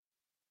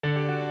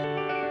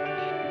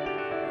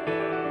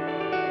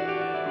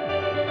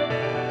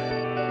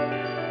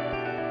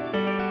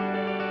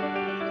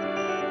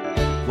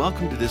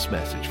Welcome to this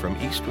message from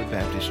Eastwood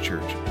Baptist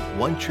Church,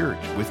 one church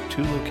with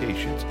two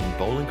locations in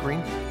Bowling Green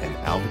and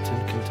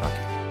Alvaton,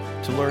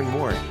 Kentucky. To learn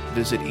more,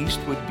 visit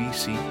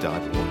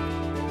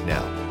eastwoodbc.org.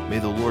 Now, may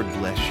the Lord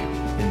bless you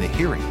in the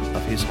hearing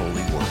of His holy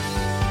word.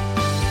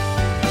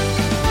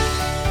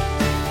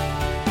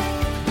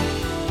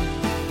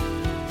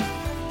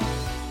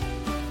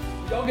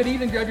 Well, good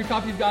evening. Grab your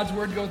copy of God's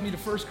Word and go with me to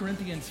 1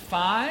 Corinthians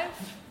 5.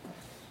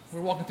 We're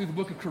walking through the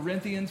book of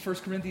Corinthians, 1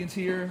 Corinthians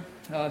here.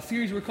 A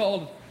series we're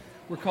calling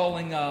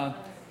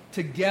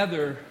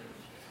Together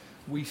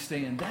We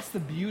Stand. That's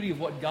the beauty of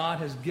what God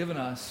has given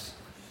us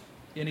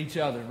in each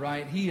other,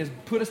 right? He has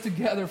put us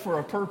together for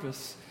a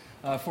purpose,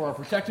 for our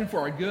protection, for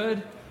our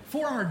good,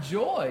 for our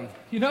joy,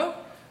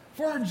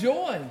 for our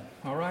joy,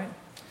 all right?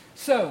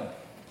 So,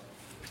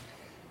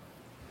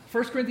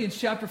 1 Corinthians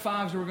chapter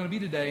 5 is where we're going to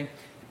be today.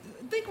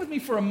 Think with me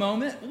for a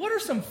moment. What are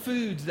some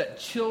foods that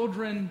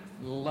children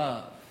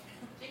love?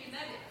 Chicken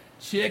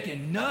nuggets.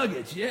 Chicken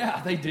nuggets.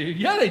 Yeah, they do.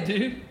 Yeah, they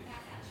do.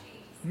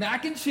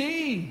 Mac and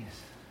cheese.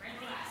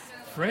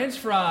 French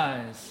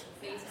fries.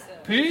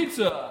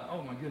 Pizza.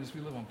 Oh my goodness,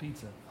 we live on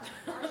pizza.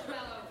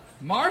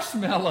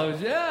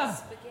 Marshmallows, yeah.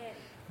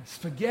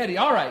 Spaghetti.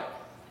 All right.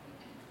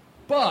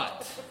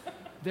 But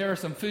there are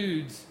some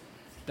foods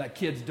that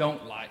kids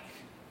don't like.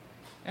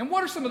 And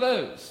what are some of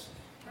those?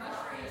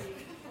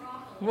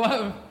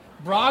 What?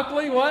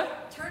 Broccoli,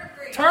 what?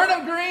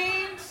 Turnip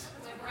greens.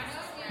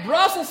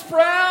 Brussels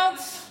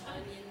sprouts.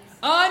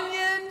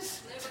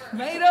 Onions.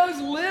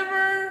 Tomatoes,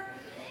 liver.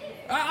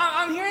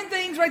 I'm hearing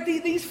things, right?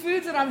 These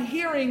foods that I'm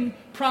hearing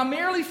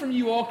primarily from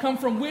you all come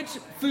from which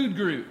food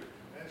group?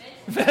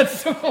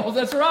 Vegetables.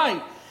 That's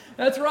right.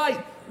 That's right.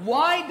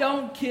 Why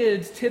don't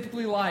kids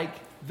typically like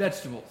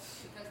vegetables?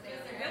 Because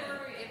they're given to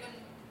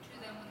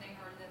them when they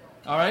are little.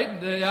 All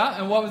right.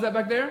 Yeah. And what was that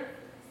back there?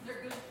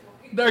 They're good for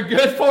you. They're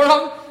good for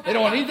them. They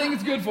don't want anything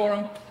that's good for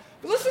them.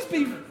 But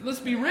let's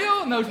be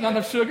real. No, not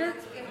enough sugar.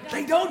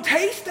 They don't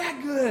taste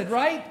that good,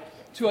 right?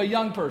 To a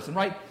young person,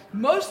 right?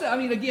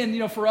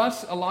 Again, for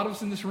us, a lot of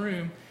us in this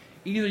room,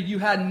 either you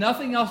had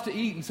nothing else to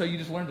eat and so you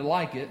just learned to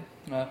like it,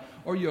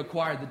 or you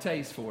acquired the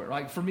taste for it,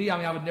 right? For me,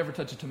 I would never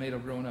touch a tomato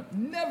growing up.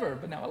 Never,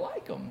 but now I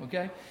like them,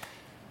 okay?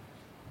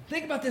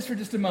 Think about this for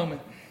just a moment.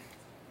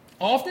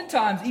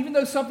 Oftentimes, even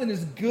though something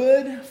is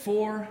good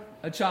for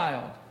a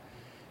child,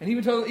 and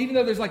even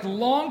though there's like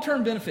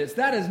long-term benefits,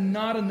 that is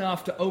not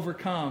enough to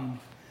overcome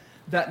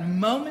that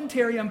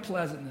momentary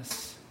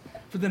unpleasantness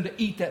for them to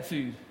eat that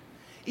food.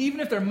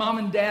 Even if their mom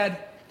and dad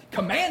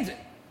commands it.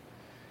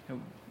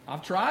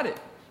 I've tried it.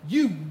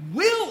 You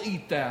will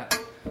eat that.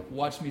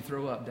 Watch me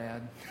throw up,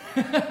 Dad.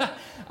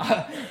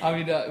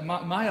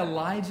 My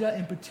Elijah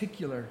in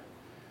particular,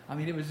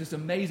 it was just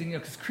amazing.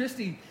 Because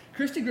Christy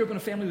grew up in a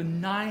family with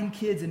 9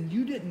 kids, and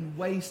you didn't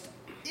waste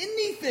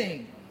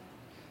anything.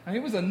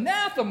 It was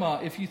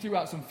anathema if you threw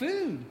out some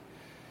food.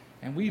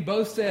 And we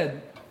both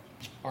said,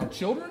 our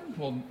children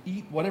will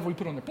eat whatever we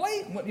put on their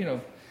plate.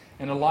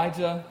 And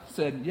Elijah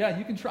said, yeah,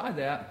 you can try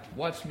that.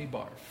 Watch me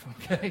barf,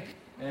 okay?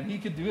 And he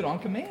could do it on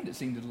command, it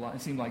seemed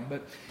like.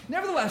 But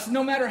nevertheless,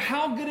 no matter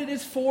how good it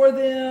is for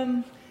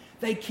them,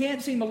 they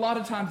can't seem a lot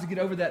of times to get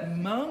over that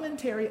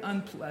momentary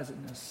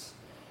unpleasantness.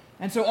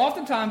 And so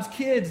oftentimes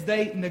kids,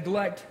 they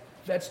neglect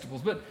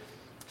vegetables. But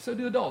so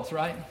do adults,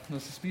 right?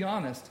 Let's just be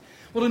honest.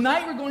 Well,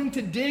 tonight we're going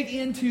to dig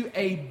into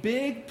a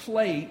big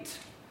plate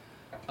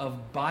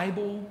of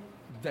Bible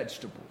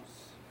vegetables,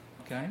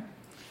 okay?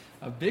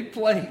 A big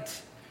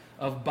plate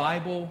of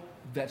Bible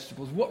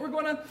vegetables. What we're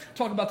going to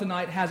talk about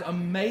tonight has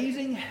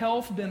amazing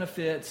health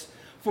benefits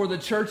for the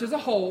church as a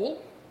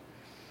whole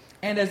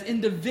and as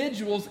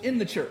individuals in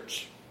the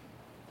church.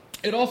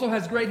 It also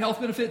has great health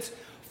benefits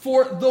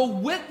for the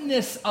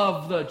witness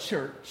of the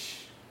church.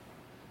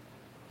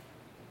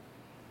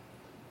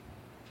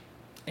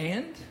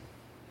 And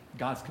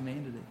God's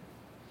commanded it.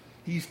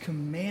 He's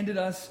commanded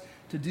us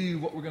to do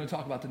what we're going to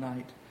talk about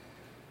tonight.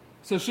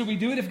 So should we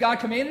do it if God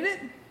commanded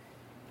it?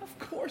 Of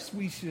course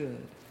we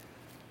should.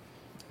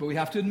 But we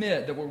have to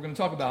admit that what we're going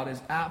to talk about is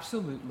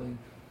absolutely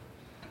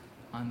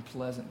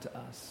unpleasant to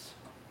us.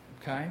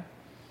 Okay?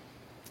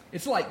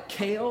 It's like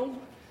kale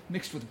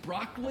mixed with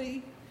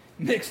broccoli,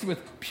 mixed with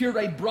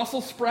pureed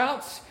Brussels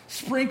sprouts,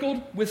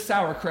 sprinkled with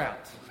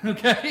sauerkraut.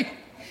 Okay?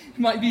 It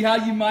might be how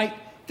you might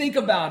think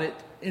about it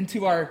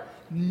into our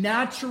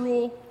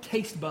natural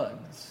taste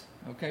buds.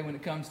 Okay? When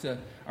it comes to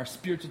our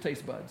spiritual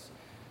taste buds.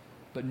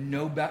 But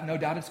no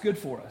doubt it's good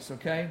for us.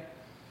 Okay?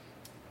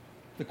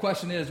 The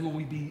question is, will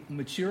we be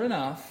mature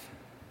enough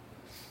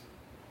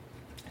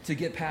to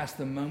get past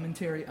the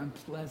momentary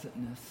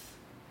unpleasantness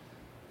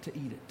to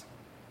eat it,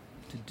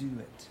 to do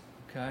it,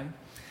 okay?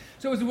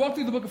 So as we walk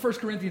through the book of 1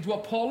 Corinthians,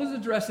 what Paul is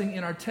addressing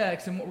in our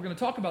text and what we're going to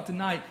talk about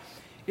tonight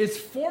is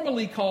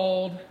formally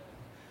called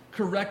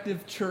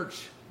corrective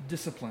church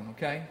discipline,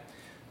 okay?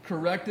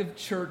 Corrective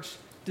church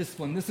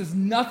discipline. This is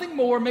nothing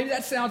more, maybe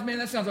that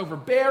sounds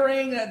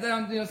overbearing, that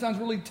sounds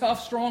really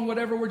tough, strong,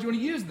 whatever word you want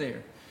to use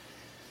there.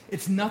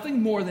 It's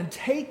nothing more than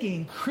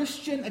taking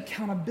Christian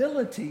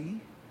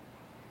accountability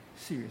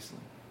seriously.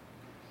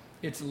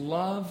 It's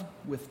love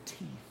with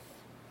teeth.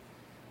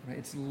 Right?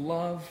 It's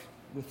love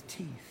with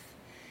teeth.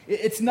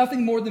 It's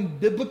nothing more than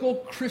biblical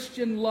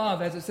Christian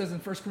love, as it says in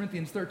 1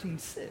 Corinthians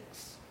 13:6.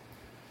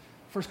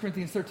 1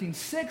 Corinthians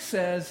 13:6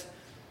 says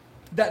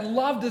that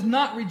love does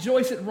not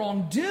rejoice at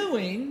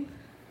wrongdoing,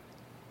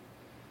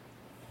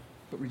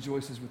 but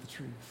rejoices with the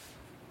truth.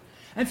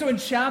 And so in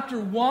chapter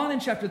 1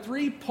 and chapter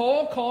 3,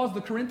 Paul calls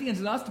the Corinthians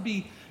and us to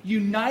be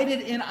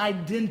united in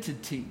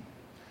identity.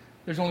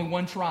 There's only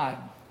one tribe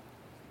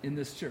in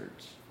this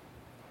church.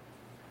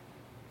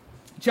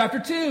 Chapter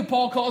 2,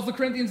 Paul calls the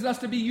Corinthians and us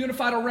to be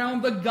unified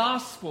around the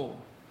gospel.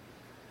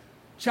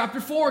 Chapter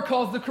 4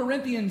 calls the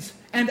Corinthians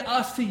and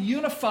us to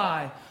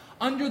unify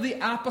under the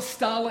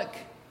apostolic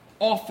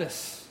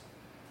office.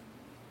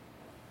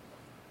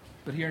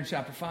 But here in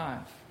chapter 5,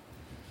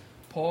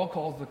 Paul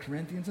calls the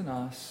Corinthians and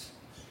us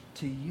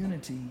to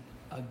unity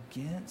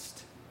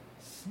against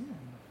sin.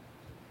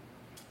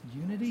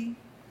 Unity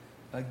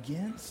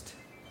against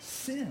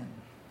sin.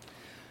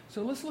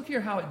 So let's look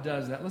here how it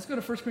does that. Let's go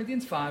to 1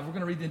 Corinthians 5. We're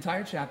going to read the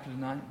entire chapter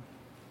tonight.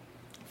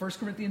 1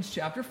 Corinthians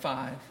chapter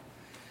 5.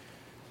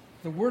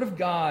 The Word of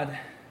God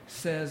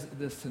says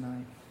this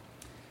tonight.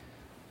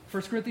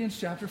 1 Corinthians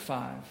chapter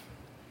 5.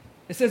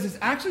 It says, it's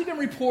actually been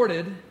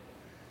reported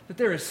that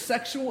there is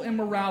sexual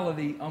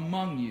immorality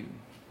among you,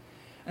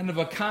 and of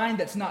a kind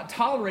that's not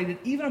tolerated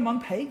even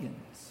among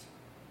pagans.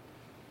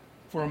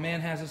 For a man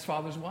has his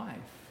father's wife.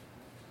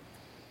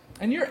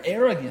 And you're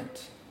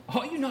arrogant.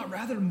 Ought you not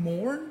rather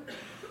mourn?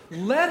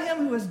 Let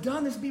him who has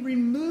done this be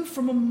removed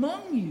from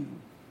among you.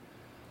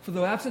 For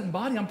though absent in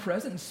body, I'm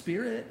present in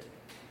spirit.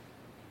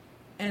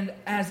 And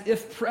as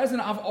if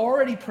present, I've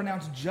already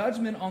pronounced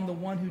judgment on the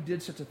one who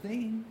did such a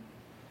thing.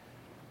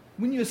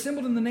 When you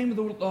assembled in the name of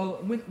the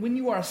when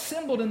you are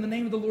assembled in the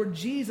name of the Lord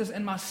Jesus,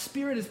 and my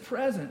spirit is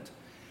present,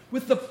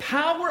 with the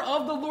power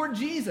of the Lord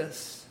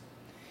Jesus,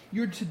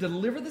 you're to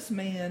deliver this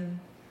man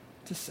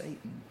to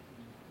Satan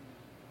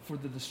for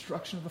the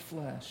destruction of the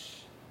flesh,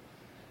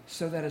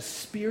 so that a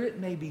spirit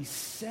may be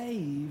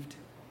saved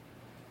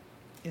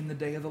in the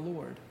day of the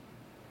Lord.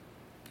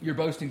 Your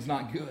boasting's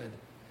not good.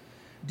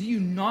 Do you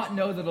not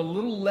know that a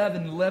little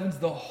leaven leavens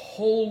the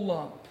whole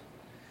lump?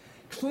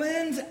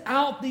 Cleanse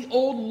out the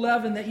old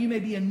leaven, that you may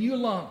be a new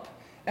lump,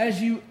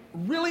 as you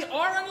really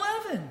are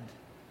unleavened.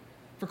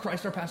 For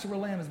Christ our Passover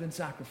lamb has been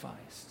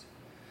sacrificed.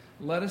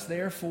 Let us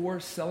therefore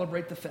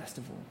celebrate the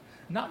festival,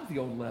 not with the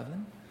old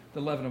leaven,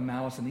 the leaven of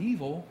malice and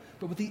evil,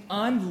 but with the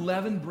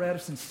unleavened bread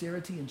of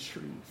sincerity and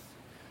truth.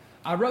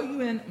 I wrote you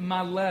in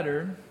my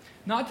letter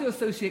not to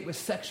associate with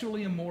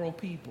sexually immoral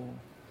people,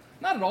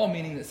 not at all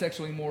meaning that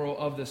sexually immoral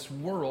of this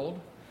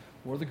world,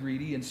 or the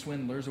greedy and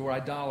swindlers or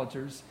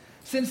idolaters,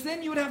 since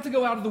then you would have to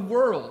go out of the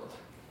world.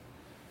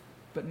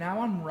 But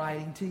now I'm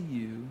writing to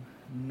you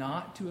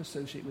not to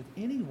associate with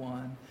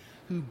anyone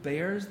who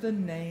bears the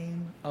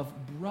name of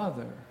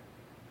brother,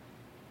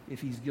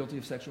 if he's guilty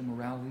of sexual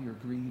immorality or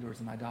greed, or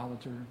is an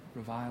idolater,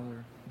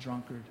 reviler,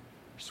 drunkard,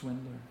 or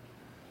swindler,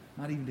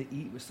 not even to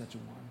eat with such a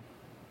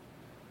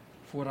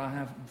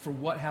one. For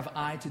what have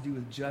I to do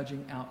with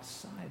judging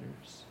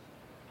outsiders?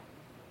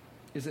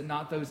 Is it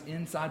not those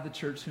inside the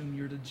church whom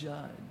you're to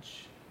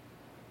judge?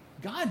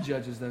 God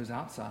judges those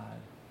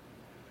outside.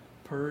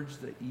 Purge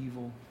the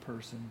evil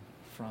person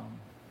from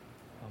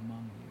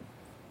among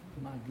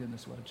you. My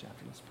goodness, what a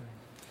chapter. Let's pray.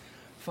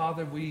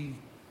 Father, we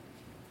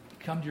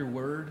come to your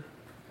word.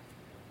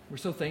 We're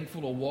so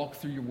thankful to walk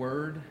through your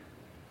word,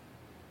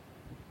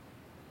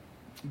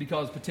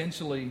 because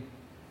potentially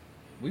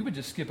we would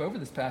just skip over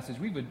this passage.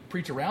 We would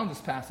preach around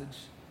this passage.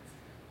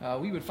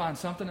 We would find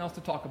something else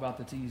to talk about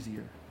that's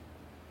easier.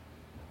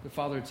 But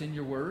Father, it's in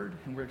your word,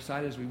 and we're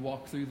excited as we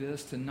walk through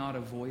this to not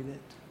avoid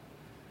it,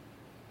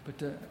 but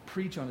to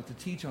preach on it, to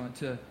teach on it,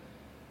 to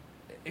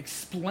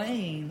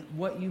explain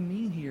what you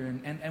mean here,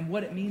 and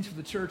what it means for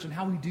the church, and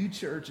how we do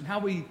church, and how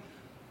we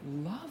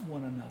love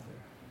one another.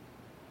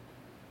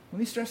 Let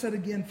me stress that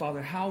again,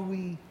 Father, how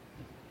we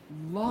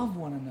love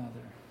one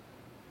another.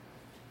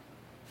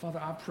 Father,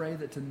 I pray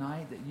that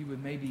tonight that you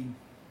would maybe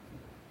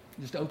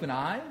just open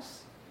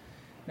eyes,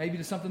 maybe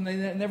to something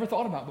they never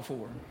thought about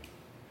before.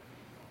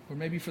 Or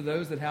maybe for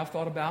those that have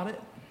thought about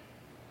it,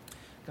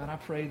 God, I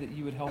pray that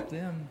you would help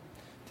them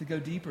to go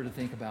deeper to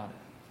think about it.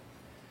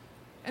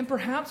 And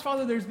perhaps,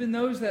 Father, there's been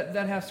those that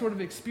have sort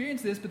of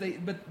experienced this,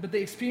 but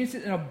they experienced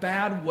it in a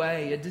bad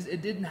way.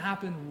 It didn't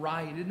happen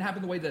right. It didn't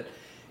happen the way that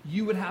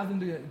you would have them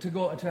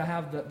to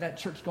have that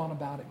church gone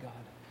about it, God.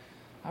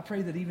 I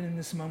pray that even in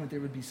this moment there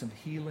would be some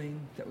healing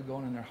that would go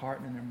on in their heart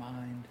and in their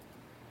mind.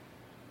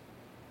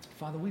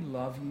 Father, we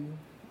love you,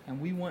 and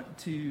we want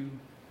to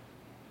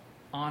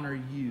honor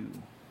you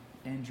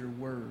and your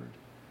word,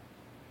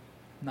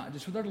 not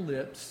just with our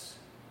lips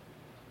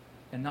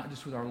and not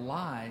just with our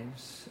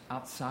lives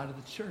outside of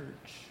the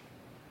church,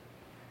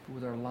 but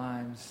with our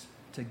lives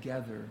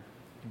together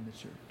in the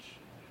church.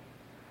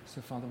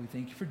 So, Father, we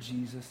thank you for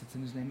Jesus. It's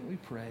in his name that we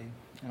pray.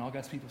 And all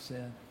God's people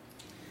said,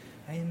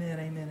 amen,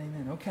 amen,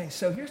 amen. Okay,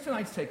 so here's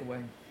tonight's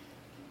takeaway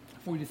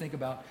for you to think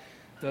about.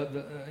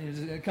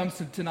 It comes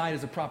to tonight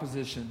as a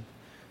proposition.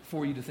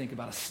 for you to think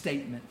about, a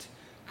statement.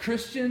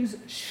 Christians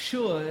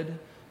should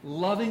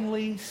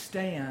lovingly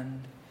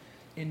stand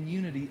in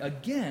unity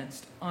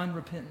against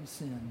unrepentant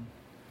sin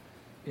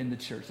in the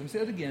church. Let me say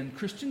that again.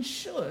 Christians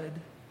should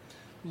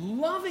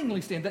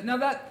lovingly stand. Now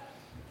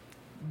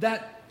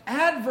that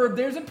adverb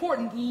there is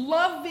important.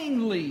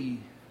 Lovingly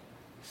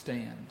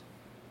stand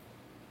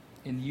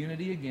in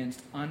unity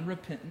against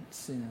unrepentant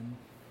sin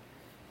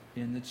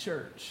in the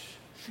church.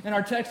 And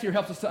our text here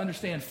helps us to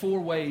understand 4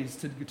 ways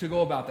to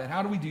go about that.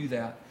 How do we do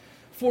that?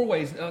 4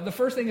 ways. The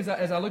first thing is,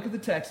 as I look at the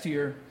text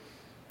here,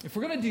 if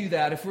we're going to do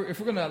that, if we're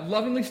going to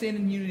lovingly stand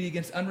in unity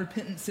against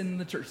unrepentant sin in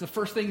the church, the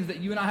first thing is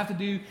that you and I have to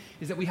do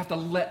is that we have to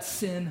let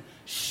sin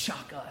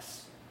shock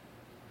us.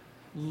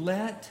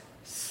 Let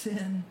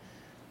sin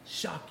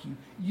shock you.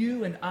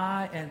 You and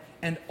I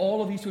and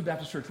all of Eastwood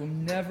Baptist Church will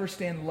never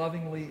stand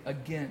lovingly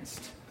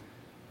against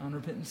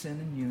unrepentant sin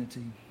in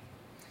unity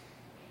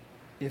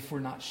if we're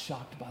not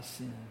shocked by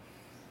sin.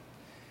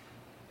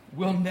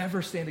 We'll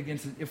never stand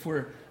against it if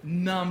we're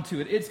numb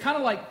to it. It's kind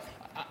of like,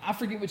 I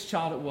forget which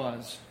child it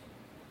was.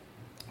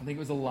 I think it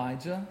was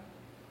Elijah,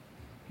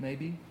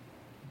 maybe,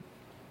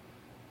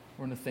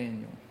 or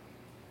Nathaniel.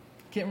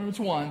 Can't remember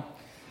which one.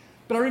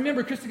 But I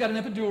remember Krista got an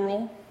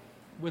epidural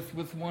with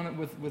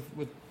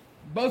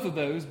both of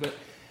those.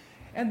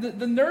 And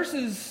the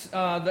nurses,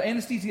 the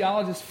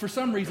anesthesiologist, for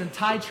some reason,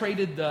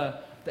 titrated the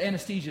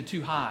anesthesia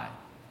too high.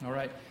 All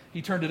right?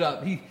 He turned it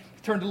up. He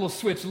turned the little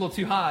switch a little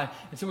too high.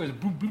 And so it was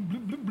bloop, bloop,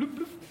 bloop, bloop, bloop,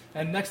 bloop.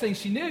 And next thing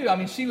she knew, I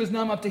mean, she was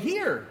numb up to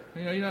here.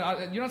 You're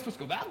not supposed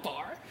to go that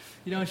far.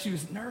 And she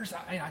was nurse,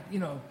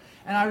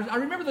 And I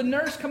remember the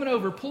nurse coming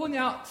over, pulling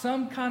out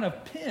some kind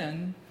of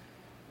pin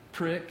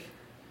prick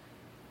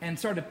and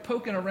started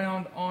poking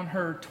around on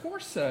her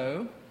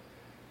torso.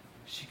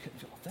 She couldn't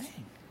feel a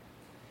thing.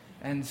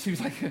 And she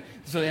was like,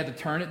 so they had to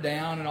turn it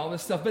down and all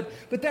this stuff. But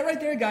that right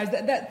there, guys,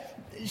 that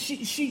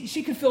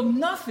she could feel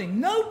nothing,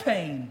 no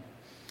pain.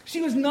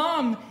 She was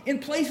numb in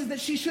places that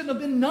she shouldn't have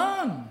been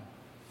numb.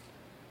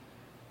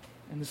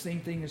 And the same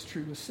thing is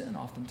true with sin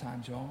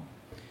oftentimes, y'all.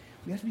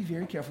 We have to be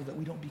very careful that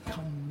we don't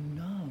become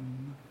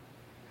numb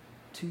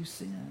to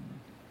sin.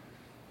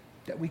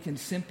 That we can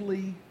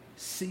simply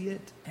see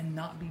it and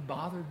not be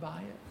bothered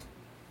by it.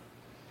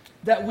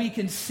 That we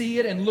can see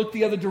it and look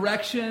the other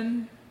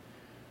direction.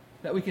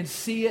 That we can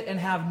see it and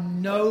have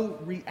no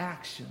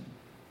reaction.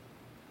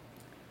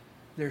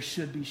 There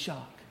should be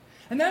shock.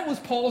 And that was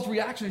Paul's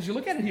reaction as you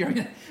look at it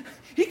here.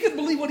 He couldn't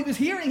believe what he was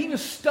hearing. He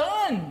was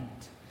stunned.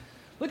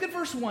 Look at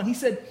verse 1. He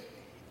said,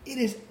 it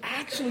is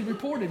actually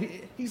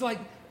reported. He's like,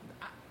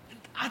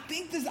 I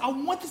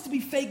want this to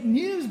be fake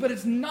news, but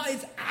it's not.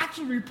 It's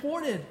actually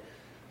reported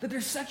that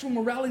there's sexual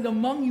morality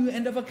among you,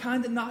 and of a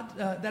kind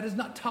that is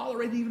not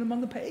tolerated even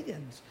among the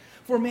pagans.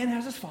 For a man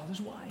has his father's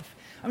wife.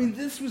 I mean,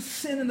 this was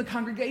sin in the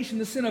congregation,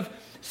 the sin of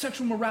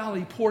sexual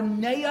morality,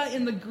 porneia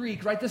in the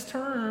Greek, right? This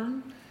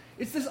term,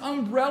 it's this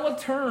umbrella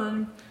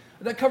term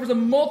that covers a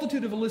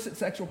multitude of illicit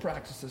sexual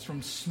practices,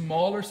 from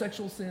smaller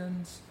sexual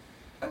sins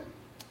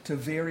to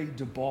very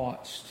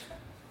debauched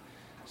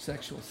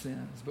sexual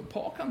sins. But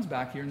Paul comes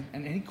back here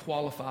and he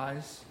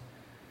qualifies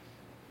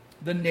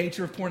the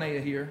nature of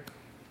porneia here,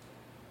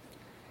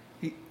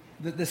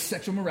 the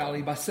sexual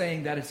morality, by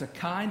saying that it's a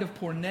kind of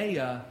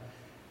porneia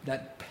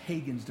that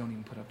pagans don't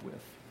even put up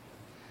with.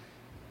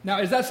 Now,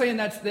 is that saying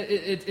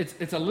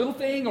it's a little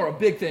thing or a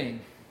big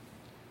thing?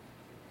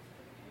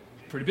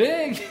 Pretty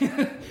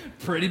big.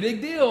 Pretty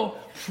big deal.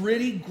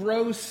 Pretty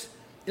gross,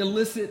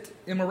 illicit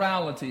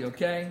immorality,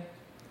 okay?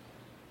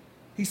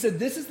 He said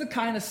this is the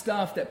kind of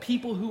stuff that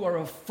people who are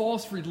of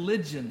false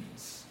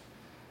religions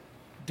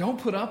don't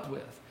put up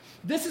with.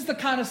 This is the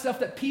kind of stuff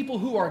that people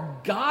who are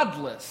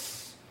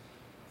godless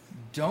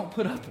don't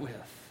put up with.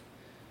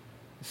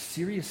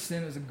 Serious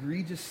sin is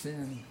egregious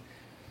sin.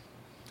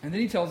 And then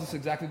he tells us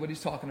exactly what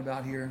he's talking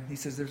about here. He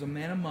says, there's a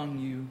man among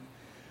you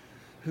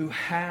who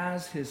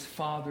has his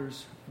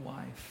father's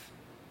wife.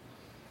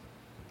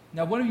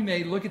 Now, one of you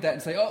may look at that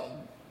and say,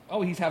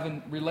 oh, he's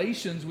having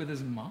relations with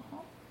his mom.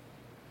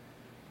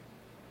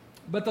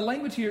 But the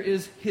language here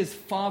is his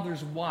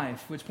father's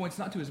wife, which points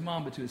not to his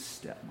mom, but to his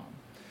stepmom.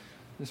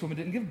 This woman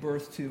didn't give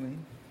birth to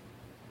him.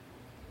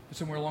 But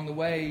somewhere along the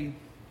way,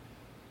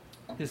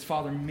 his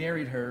father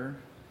married her.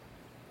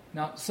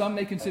 Now, some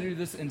may consider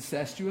this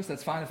incestuous.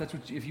 That's fine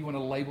if you want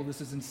to label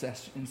this as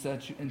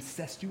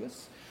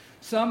incestuous.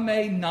 Some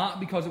may not,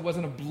 because it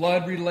wasn't a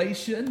blood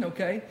relation,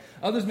 okay?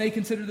 Others may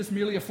consider this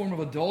merely a form of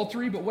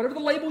adultery, but whatever the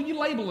label you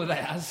label it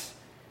as,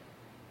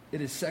 it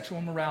is sexual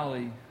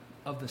immorality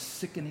of the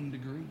sickening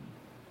degree.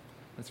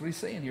 That's what he's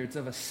saying here. It's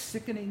of a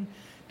sickening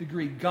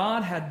degree.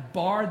 God had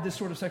barred this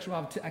sort of sexual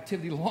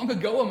activity long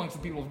ago amongst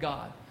the people of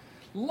God.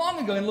 Long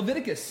ago in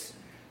Leviticus,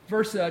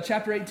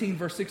 chapter 18,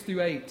 verse 6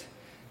 through 8.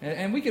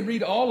 And we could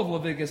read all of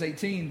Leviticus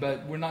 18,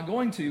 but we're not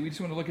going to. We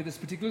just want to look at this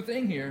particular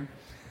thing here.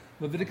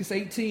 Leviticus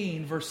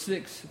 18, verse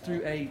 6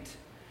 through 8.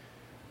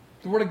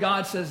 The Word of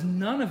God says,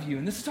 none of you,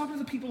 and this is talking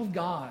to the people of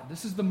God,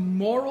 this is the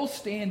moral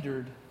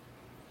standard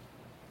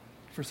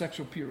for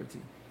sexual purity.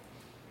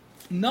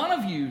 None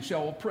of you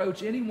shall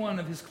approach any one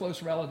of his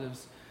close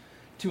relatives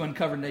to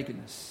uncover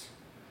nakedness.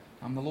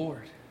 I'm the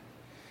Lord.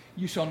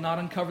 You shall not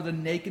uncover the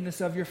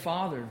nakedness of your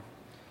father,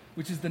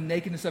 which is the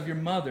nakedness of your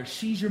mother.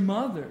 She's your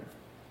mother.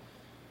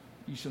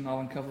 You shall not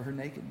uncover her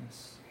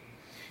nakedness.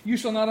 You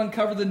shall not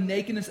uncover the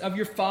nakedness of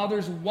your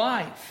father's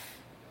wife.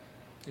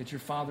 It's your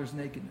father's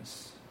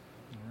nakedness.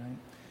 All right?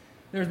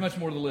 There's much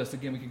more to the list.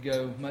 Again, we could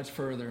go much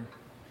further.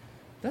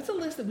 That's a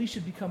list that we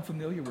should become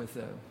familiar with,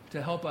 though,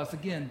 to help us,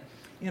 again,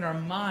 in our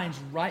minds,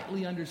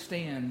 rightly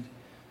understand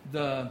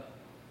the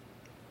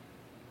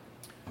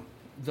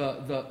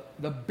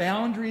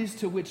boundaries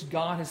to which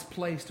God has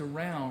placed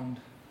around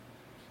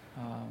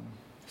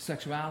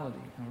sexuality.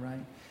 All right?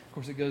 Of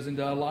course, it goes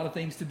into a lot of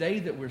things today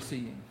that we're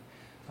seeing.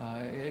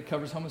 It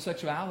covers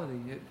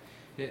homosexuality.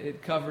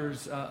 It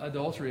covers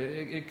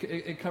adultery.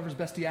 It covers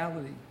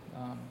bestiality.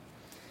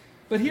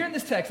 But here in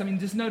this text, I mean,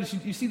 just notice,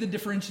 you see the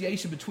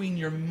differentiation between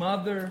your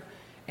mother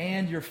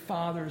and your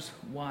father's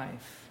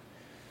wife.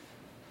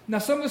 Now,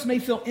 some of us may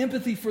feel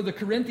empathy for the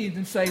Corinthians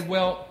and say,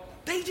 well,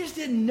 they just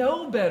didn't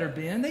know better,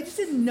 Ben. They just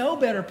didn't know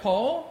better,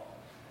 Paul.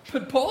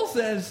 But Paul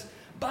says,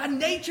 by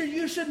nature,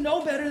 you should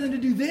know better than to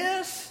do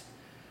this.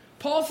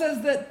 Paul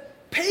says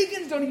that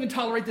pagans don't even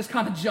tolerate this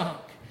kind of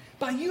junk.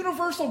 By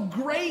universal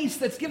grace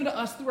that's given to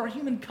us through our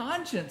human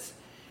conscience,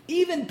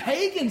 even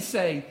pagans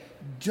say,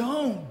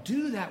 don't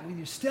do that with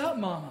your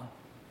stepmama.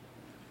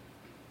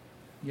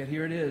 Yet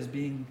here it is,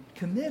 being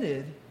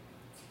committed,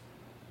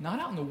 not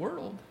out in the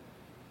world,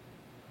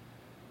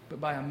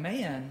 but by a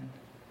man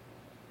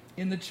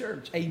in the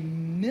church, a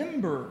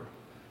member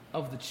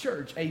of the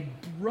church, a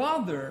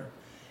brother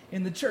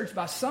in the church,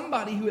 by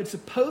somebody who had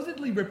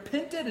supposedly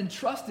repented and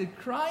trusted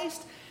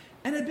Christ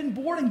and had been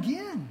born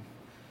again.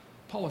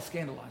 Paul was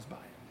scandalized by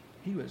it.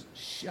 He was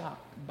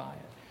shocked by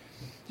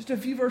it. Just a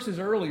few verses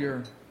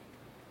earlier,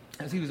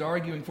 as he was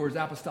arguing for his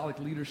apostolic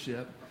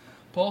leadership,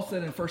 Paul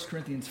said in 1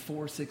 Corinthians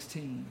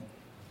 4:16,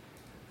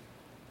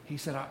 he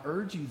said, I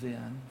urge you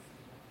then,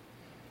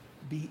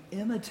 be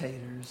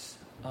imitators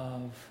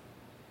of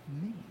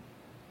me.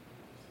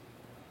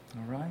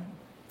 All right?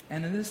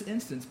 And in this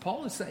instance,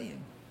 Paul is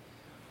saying,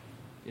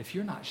 if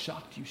you're not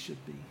shocked, you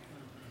should be.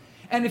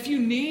 And if you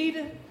need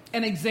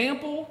an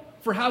example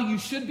for how you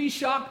should be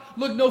shocked,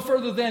 look no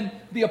further than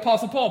the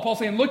Apostle Paul. Paul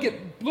saying, look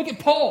at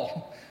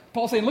Paul.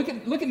 Paul saying, look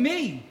at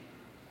me.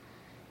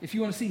 If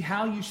you want to see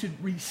how you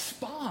should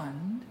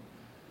respond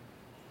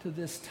to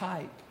this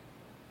type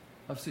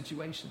of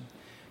situation.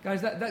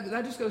 Guys,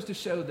 that just goes to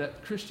show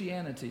that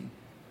Christianity,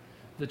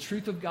 the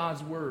truth of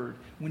God's word,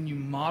 when you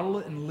model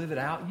it and live it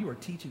out, you are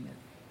teaching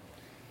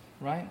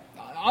it. Right?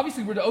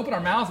 Obviously, we're to open our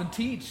mouths and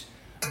teach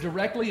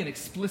directly and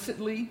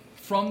explicitly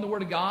from the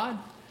Word of God.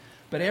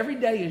 But every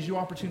day is your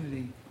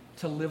opportunity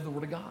to live the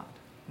Word of God,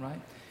 right?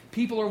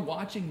 People are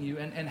watching you,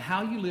 and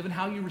how you live and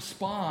how you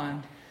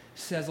respond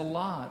says a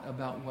lot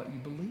about what you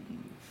believe,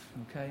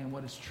 okay, and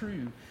what is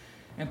true.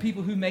 And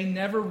people who may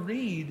never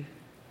read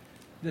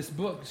this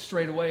book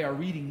straight away are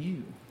reading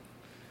you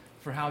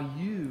for how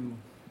you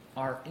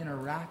are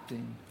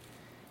interacting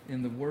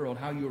in the world,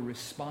 how you are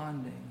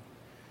responding.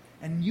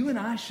 And you and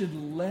I should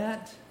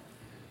let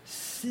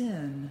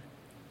sin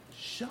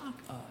shock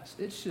us.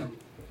 It should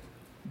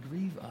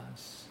grieve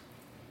us.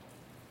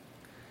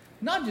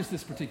 Not just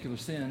this particular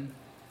sin,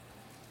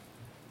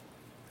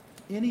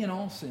 any and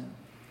all sin.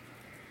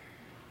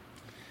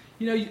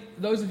 You know,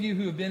 those of you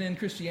who have been in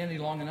Christianity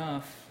long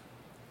enough,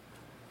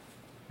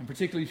 and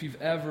particularly if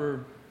you've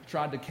ever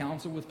tried to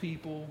counsel with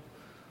people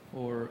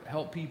or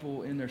help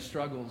people in their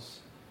struggles,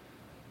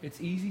 it's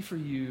easy for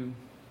you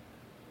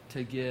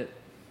to get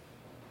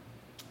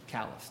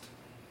calloused.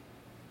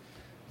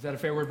 Is that a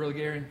fair word, Brother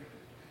Gary?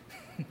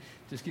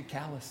 Just get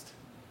calloused.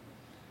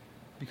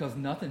 Because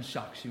nothing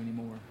shocks you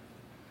anymore.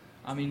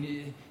 I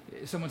mean,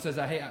 someone says,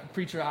 hey,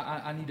 preacher,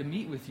 I need to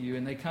meet with you.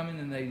 And they come in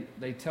and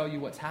they tell you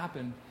what's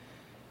happened.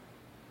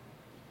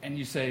 And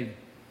you say,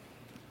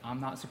 I'm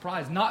not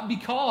surprised. Not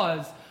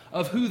because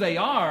of who they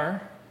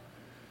are,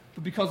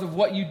 but because of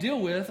what you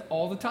deal with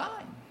all the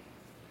time.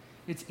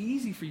 It's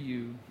easy for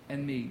you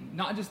and me,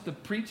 not just the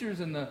preachers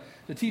and the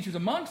teachers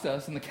amongst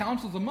us and the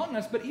counsels among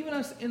us, but even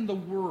us in the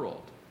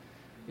world.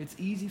 It's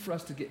easy for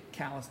us to get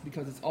calloused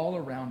because it's all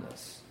around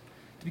us,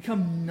 to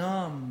become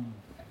numb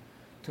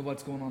to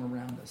what's going on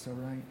around us, all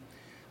right?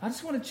 I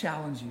just want to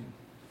challenge you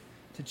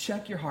to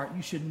check your heart.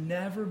 You should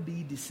never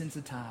be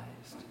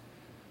desensitized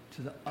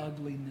to the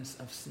ugliness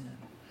of sin.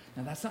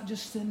 Now, that's not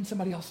just sin in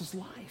somebody else's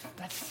life.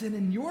 That's sin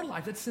in your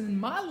life. That's sin in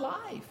my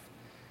life.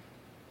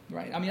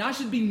 Right? I mean, I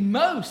should be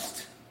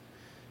most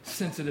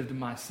sensitive to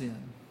my sin.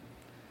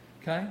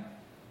 Okay?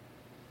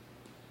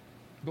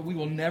 But we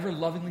will never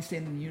lovingly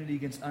stand in unity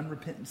against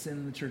unrepentant sin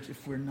in the church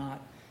if we're not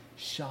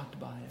shocked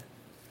by it.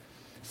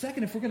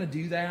 Second, if we're going to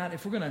do that,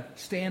 if we're going to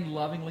stand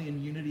lovingly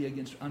in unity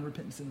against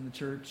unrepentant sin in the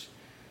church,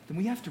 then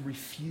we have to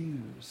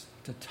refuse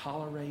to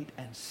tolerate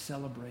and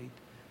celebrate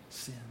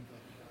sin.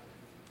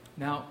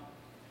 Now,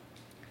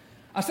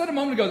 I said a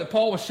moment ago that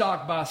Paul was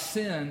shocked by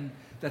sin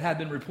that had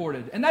been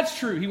reported. And that's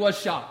true, he was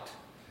shocked.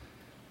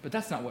 But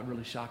that's not what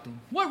really shocked him.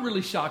 What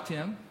really shocked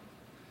him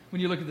when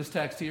you look at this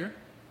text here?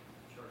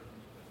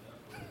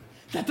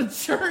 that the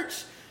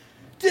church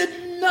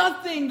did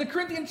nothing. The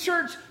Corinthian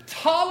church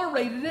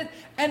tolerated it,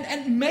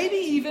 and maybe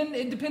even,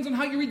 it depends on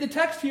how you read the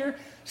text here,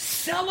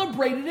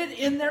 celebrated it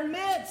in their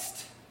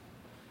midst.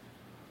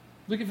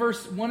 Look at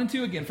verse 1 and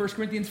 2 again, 1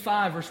 Corinthians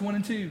 5, verse 1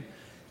 and 2.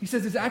 He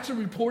says, it's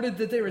actually reported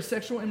that there is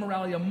sexual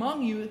immorality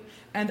among you,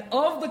 and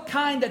of the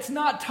kind that's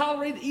not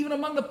tolerated even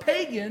among the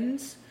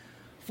pagans,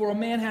 for a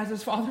man has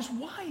his father's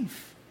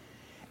wife.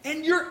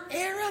 And you're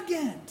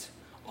arrogant.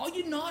 Ought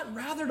you not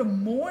rather to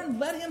mourn?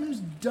 Let him who's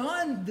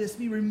done this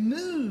be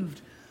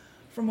removed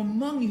from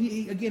among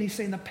you. He's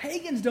saying the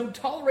pagans don't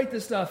tolerate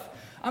this stuff.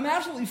 I'm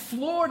absolutely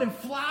floored and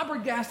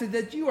flabbergasted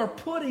that you are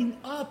putting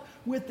up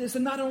with this.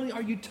 And not only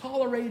are you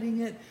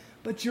tolerating it,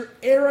 but you're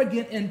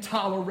arrogant in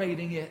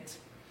tolerating it.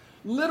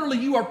 Literally,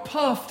 you are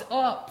puffed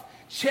up,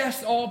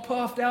 chest all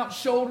puffed out,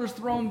 shoulders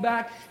thrown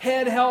back,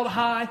 head held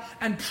high,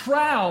 and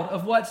proud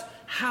of what's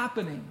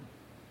happening.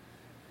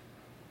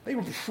 They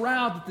were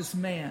proud that this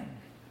man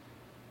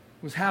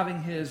was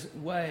having his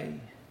way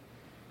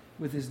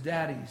with his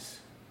daddy's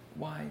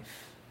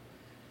wife,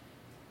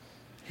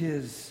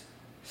 his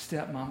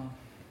stepmama.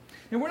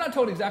 And we're not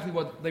told exactly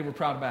what they were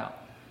proud about.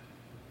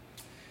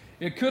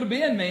 It could have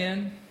been,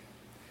 man,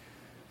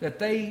 that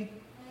they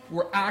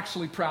were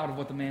actually proud of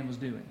what the man was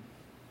doing.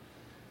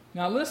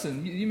 Now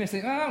listen, you may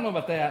say, I don't know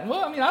about that.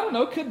 Well, I don't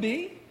know, it could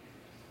be.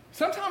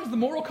 Sometimes the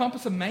moral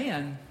compass of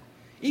man,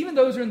 even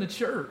those who are in the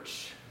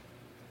church,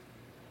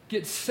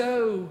 get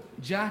so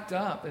jacked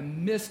up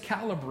and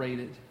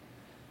miscalibrated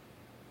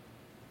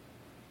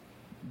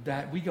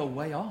that we go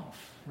way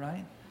off,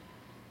 right?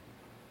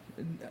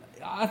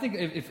 I think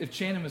if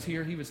Shannon was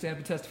here, he would stand up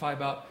and testify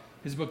about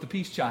his book, The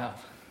Peace Child.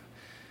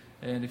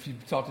 And if you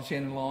talk to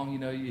Shannon Long,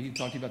 he'd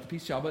talk to you about The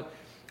Peace Child. But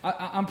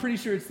I'm pretty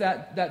sure it's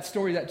that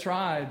story, that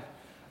tribe,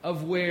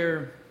 of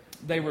where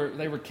they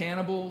were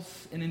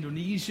cannibals in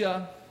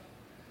Indonesia.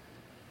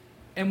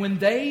 And when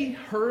they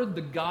heard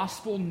the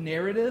gospel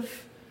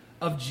narrative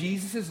of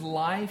Jesus'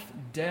 life,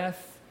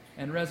 death,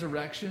 and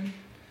resurrection,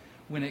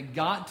 when it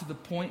got to the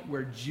point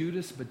where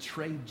Judas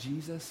betrayed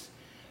Jesus,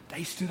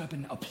 they stood up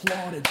and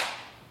applauded.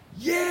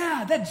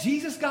 Yeah, that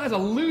Jesus guy's a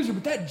loser,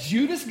 but that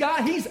Judas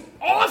guy, he's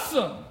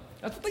awesome.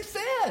 That's what they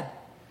said.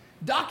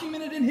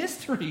 Documented in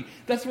history.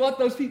 That's what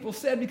those people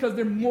said, because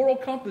their moral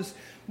compass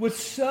was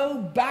so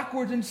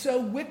backwards and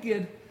so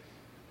wicked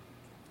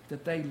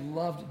that they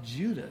loved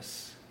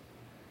Judas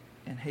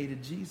and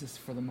hated Jesus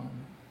for the moment.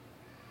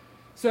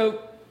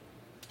 So,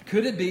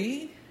 could it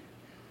be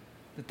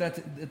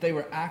that they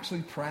were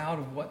actually proud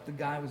of what the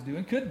guy was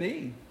doing? Could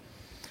be.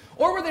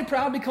 Or were they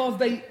proud because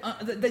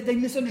they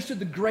misunderstood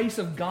the grace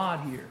of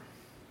God here?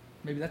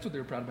 Maybe that's what they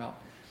were proud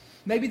about.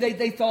 Maybe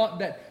they thought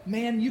that,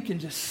 man, you can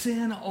just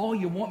sin all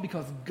you want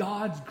because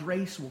God's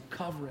grace will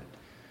cover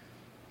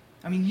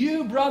it.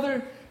 You,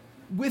 brother,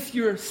 with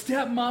your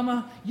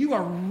stepmama, you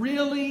are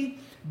really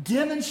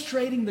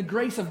demonstrating the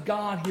grace of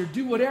God here.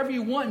 Do whatever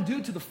you want and do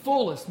it to the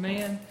fullest,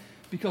 man,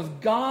 because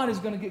God is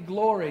going to get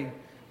glory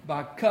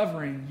by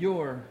covering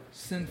your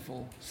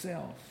sinful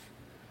self.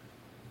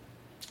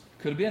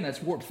 Could have been.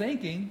 That's warped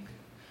thinking.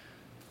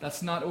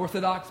 That's not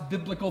orthodox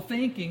biblical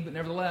thinking, but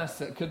nevertheless,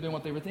 that could have been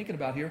what they were thinking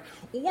about here.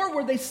 Or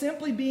were they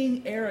simply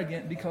being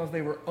arrogant because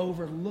they were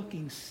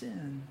overlooking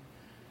sin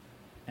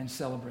and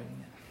celebrating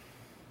it?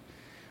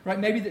 Right?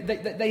 Maybe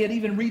they had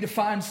even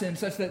redefined sin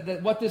such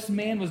that what this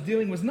man was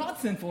doing was not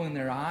sinful in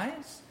their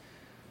eyes.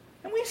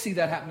 And we see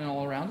that happening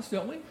all around us,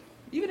 don't we?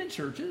 Even in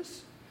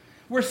churches,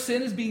 where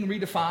sin is being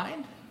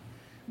redefined.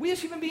 We as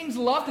human beings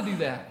love to do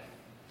that.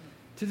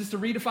 To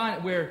redefine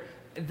it where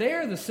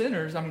they're the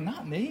sinners.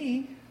 Not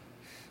me.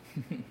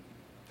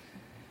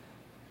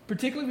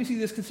 Particularly, we see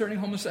this concerning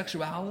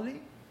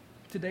homosexuality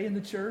today in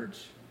the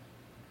church.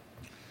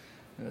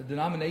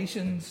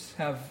 Denominations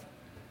have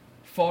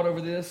fought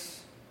over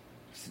this.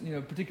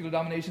 Particular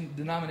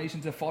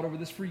denominations have fought over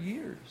this for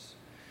years,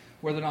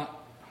 whether or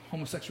not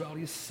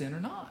homosexuality is sin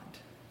or not.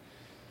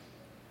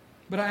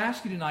 But I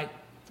ask you tonight,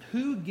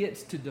 who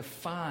gets to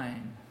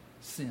define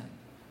sin?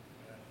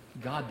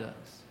 God does.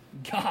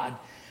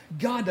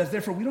 God does.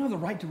 Therefore, we don't have the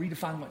right to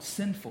redefine what's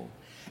sinful.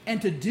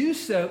 And to do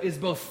so is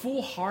both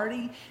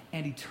foolhardy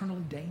and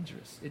eternally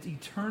dangerous. It's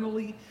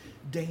eternally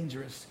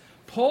dangerous.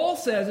 Paul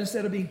says,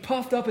 instead of being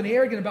puffed up and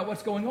arrogant about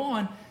what's going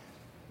on,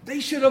 they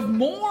should have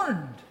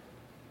mourned.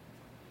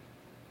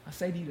 I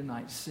say to you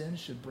tonight, sin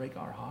should break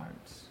our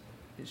hearts.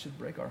 It should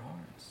break our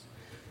hearts.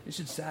 It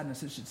should sadden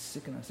us. It should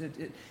sicken us.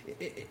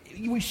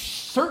 We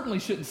certainly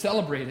shouldn't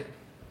celebrate it.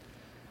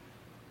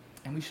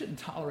 And we shouldn't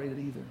tolerate it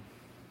either.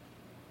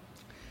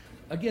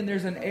 Again,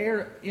 there's an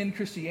air in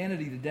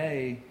Christianity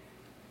today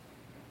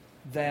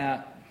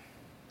that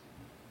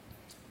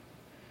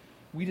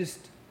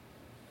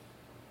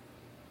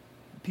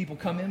people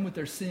come in with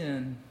their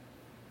sin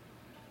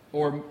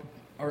or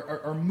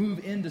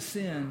move into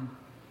sin,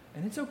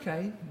 and it's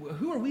okay.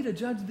 Who are we to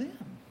judge them?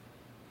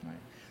 Right?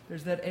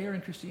 There's that air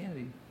in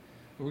Christianity.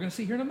 But we're going to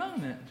see here in a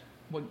moment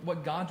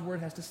what God's Word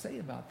has to say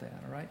about that,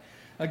 all right?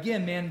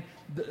 Again, man,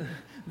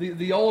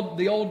 the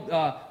old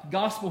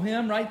gospel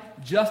hymn,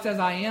 right? Just as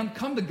I am,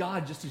 come to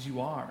God just as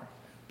you are.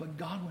 But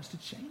God wants to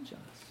change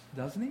us,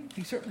 doesn't he?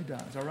 He certainly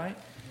does, all right?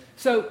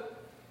 So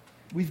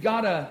we've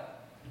got to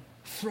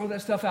throw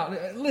that stuff out.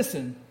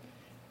 Listen,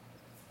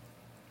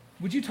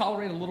 would you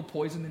tolerate a little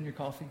poison in your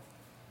coffee?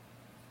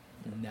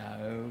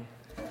 No.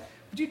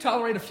 Would you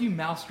tolerate a few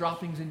mouse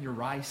droppings in your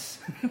rice?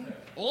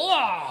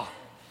 Oh,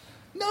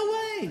 no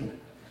way.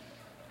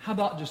 How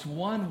about just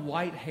one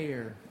white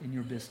hair in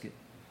your biscuit?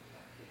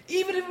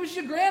 Even if it was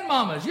your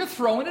grandmama's, you're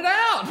throwing it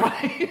out,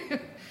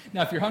 right?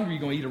 Now, if you're hungry,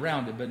 you're going to eat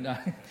around it, but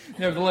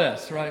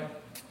nevertheless, right?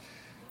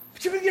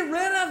 But you're going to get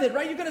rid of it,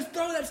 right? You're going to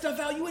throw that stuff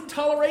out. You wouldn't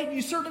tolerate it.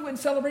 You certainly wouldn't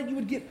celebrate. You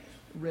would get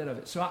rid of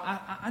it. So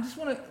I just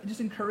want to just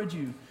encourage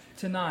you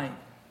tonight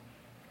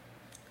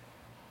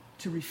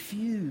to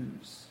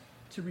refuse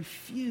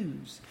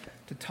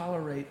to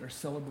tolerate or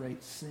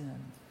celebrate sin,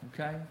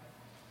 okay?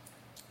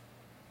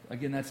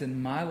 Again, that's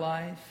in my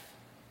life.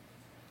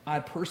 I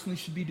personally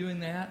should be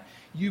doing that.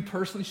 You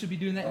personally should be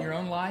doing that in your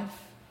own life.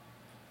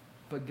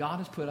 But God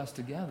has put us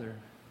together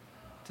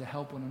to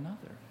help one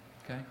another,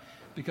 okay?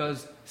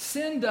 Because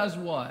sin does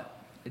what?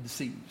 It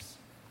deceives.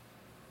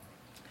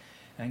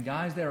 And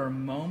guys, there are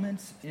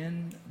moments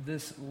in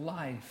this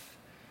life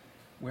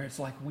where it's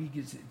like we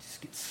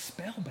just get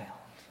spellbound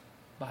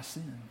by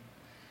sin.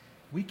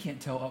 We can't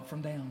tell up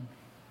from down.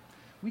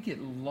 We get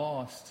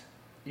lost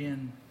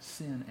in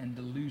sin and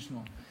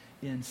delusional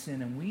in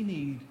sin. And we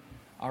need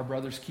our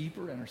brother's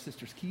keeper and our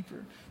sister's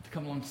keeper to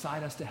come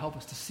alongside us to help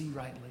us to see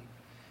rightly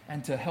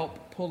and to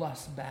help pull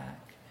us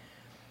back.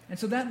 And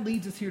so that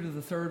leads us here to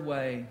the third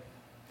way.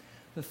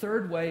 The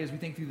third way, as we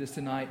think through this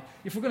tonight,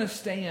 if we're going to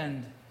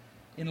stand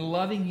in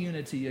loving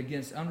unity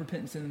against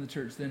unrepentant sin in the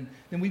church, then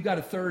we've got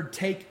a third,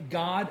 take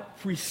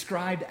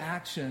God-prescribed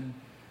action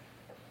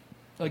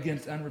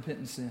against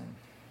unrepentant sin.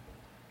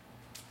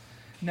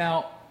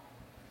 Now,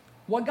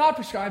 what God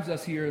prescribes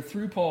us here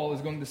through Paul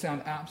is going to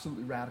sound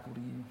absolutely radical to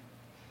you.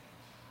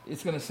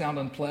 It's going to sound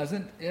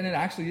unpleasant, and it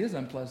actually is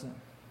unpleasant.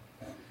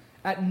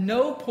 At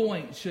no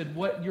point should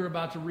what you're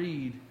about to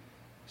read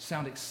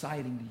sound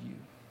exciting to you.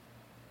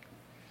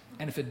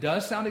 And if it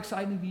does sound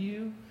exciting to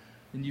you,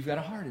 then you've got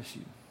a heart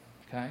issue,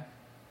 okay?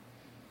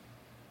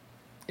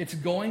 It's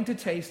going to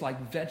taste like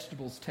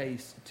vegetables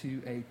taste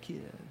to a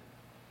kid.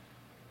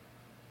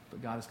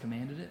 But God has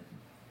commanded it,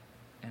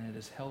 and it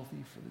is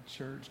healthy for the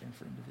church and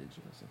for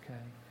individuals,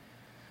 okay?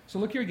 So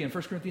look here again,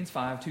 1 Corinthians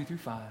 5, 2 through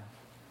 5.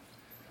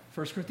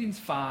 1 Corinthians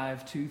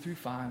 5, 2 through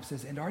 5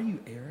 says, "And are you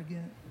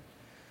arrogant?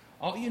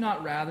 Ought you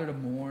not rather to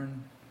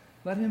mourn?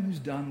 Let him who's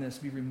done this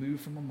be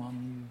removed from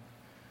among you.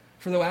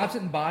 For though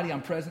absent in body,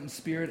 I'm present in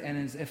spirit, and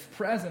as if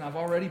present, I've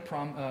already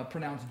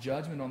pronounced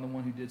judgment on the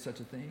one who did such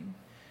a thing.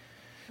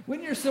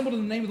 When you're assembled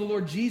in the name of the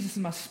Lord Jesus,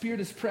 and my spirit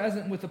is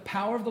present with the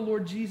power of the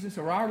Lord Jesus,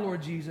 or our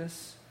Lord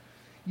Jesus,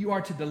 you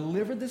are to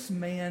deliver this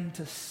man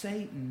to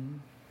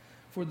Satan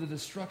for the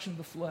destruction of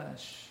the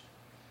flesh,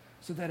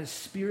 so that his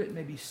spirit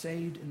may be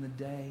saved in the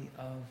day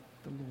of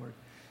the Lord."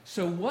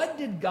 So what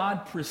did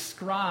God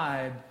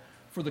prescribe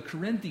for the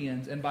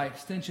Corinthians, and by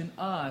extension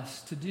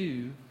us, to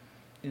do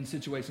in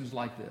situations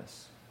like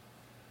this?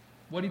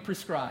 What did he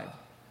prescribe?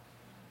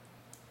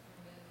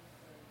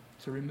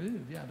 To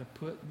remove, to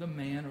put the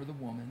man or the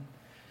woman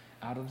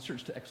out of the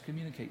church, to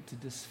excommunicate, to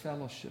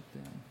disfellowship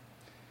them.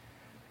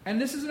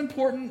 And this is an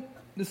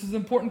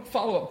important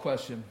follow-up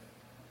question.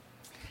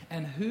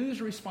 And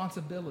whose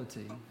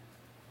responsibility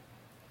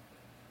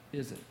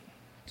is it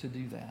to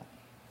do that?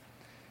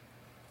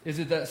 Is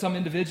it that some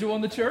individual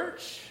in the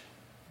church?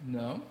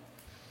 No.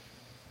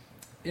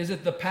 Is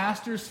it the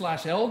pastors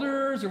 /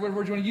 elders, or what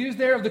word you want to use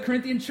there, of the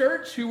Corinthian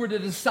church who were to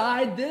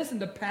decide this and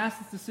to pass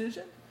this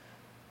decision?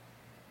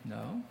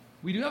 No.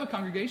 We do have a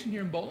congregation here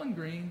in Bowling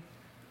Green,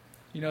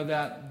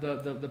 that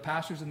the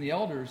pastors and the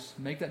elders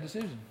make that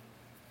decision.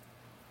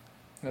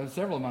 Well, there's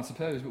several of them, I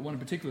suppose, but one in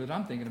particular that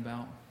I'm thinking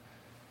about.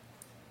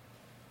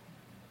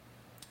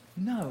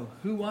 No.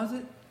 Who was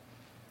it?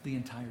 The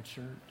entire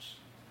church.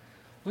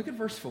 Look at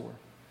verse 4.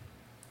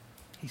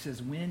 He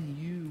says, when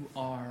you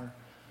are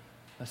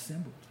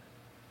assembled,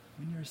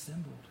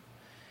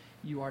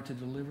 you are to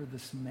deliver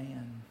this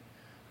man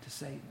to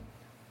Satan.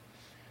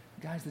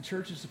 Guys, the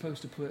church is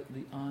supposed to put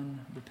the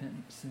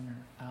unrepentant sinner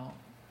out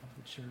of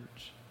the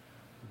church.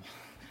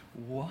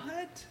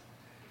 What?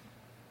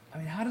 I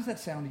mean, how does that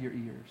sound to your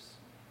ears?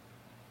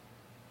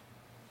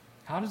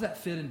 How does that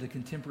fit into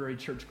contemporary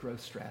church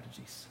growth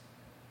strategies?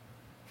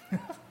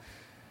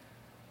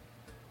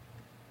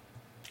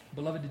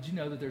 Beloved, did you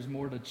know that there's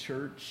more to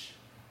church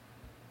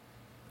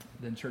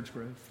than church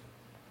growth?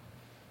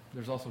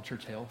 There's also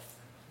church health.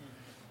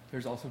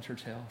 There's also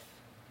church health.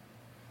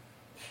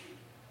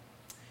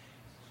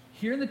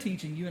 Here in the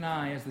teaching, you and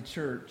I, as the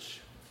church,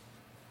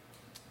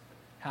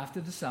 have to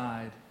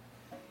decide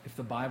if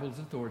the Bible is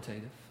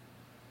authoritative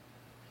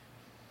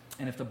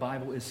and if the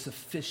Bible is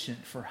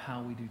sufficient for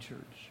how we do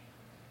church.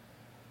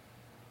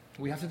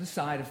 We have to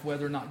decide if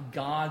whether or not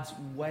God's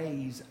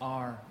ways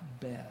are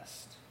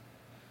best.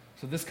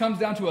 So this comes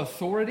down to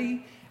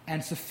authority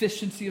and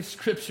sufficiency of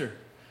Scripture.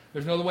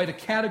 There's no other way to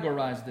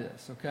categorize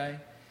this, okay,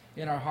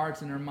 in our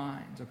hearts and our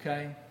minds,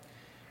 okay?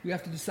 We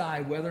have to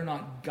decide whether or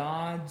not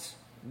God's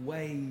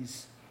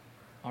ways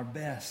are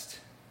best.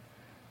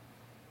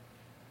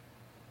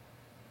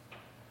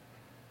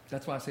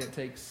 That's why I say it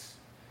takes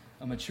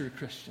a mature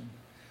Christian.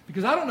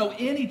 Because I don't know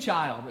any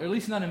child, or at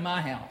least none in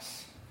my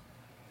house,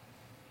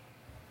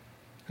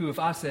 who if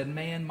I said,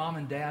 man, Mom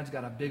and Dad's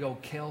got a big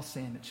old kale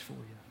sandwich for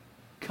you,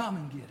 come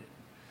and get it,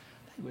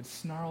 they would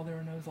snarl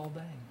their nose all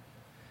day.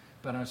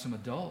 But I know some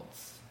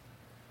adults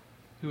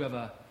who have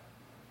a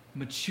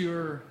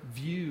mature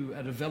view,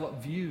 a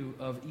developed view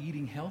of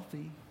eating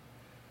healthy,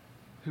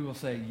 who will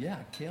say, yeah,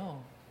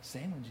 kale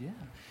sandwich, yeah.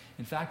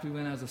 In fact, we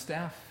went as a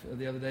staff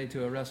the other day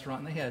to a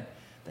restaurant, and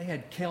they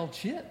had kale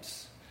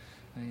chips,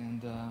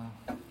 and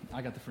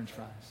I got the French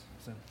fries.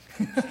 So,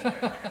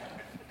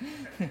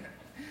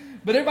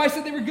 but everybody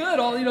said they were good.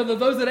 All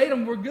those that ate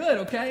them were good.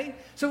 Okay.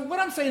 So what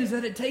I'm saying is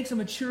that it takes a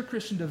mature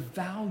Christian to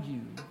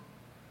value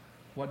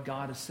what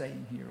God is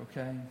saying here.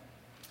 Okay.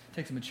 It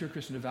takes a mature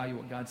Christian to value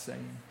what God's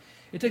saying.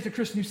 It takes a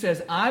Christian who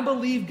says, I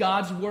believe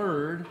God's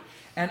word,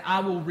 and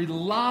I will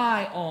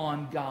rely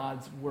on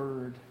God's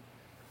word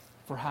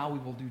for how we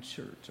will do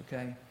church.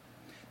 Okay.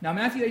 Now,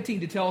 Matthew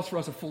 18 details for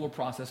us a fuller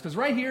process, because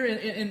right here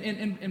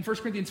in 1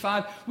 Corinthians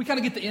 5, we kind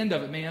of get the end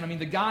of it, man. I mean,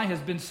 the guy has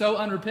been so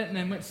unrepentant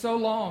and went so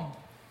long.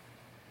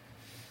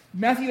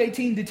 Matthew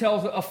 18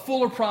 details a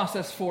fuller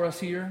process for us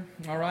here,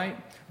 all right?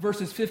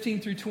 Verses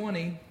 15 through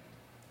 20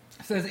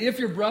 says, if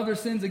your brother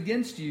sins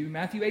against you,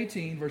 Matthew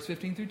 18, verse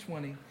 15 through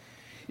 20,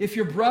 if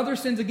your brother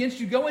sins against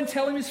you, go and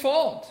tell him his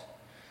fault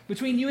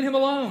between you and him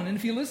alone. And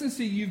if he listens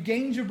to you, you've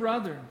gained your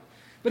brother.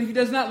 But if he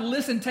does not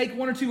listen, take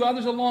one or two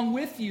others along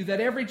with you,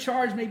 that every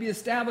charge may be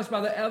established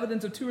by the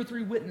evidence of 2 or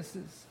 3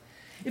 witnesses.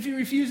 If he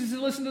refuses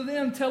to listen to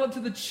them, tell it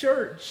to the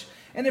church.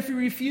 And if he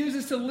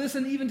refuses to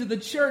listen even to the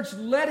church,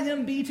 let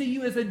him be to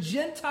you as a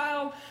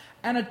Gentile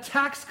and a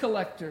tax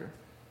collector.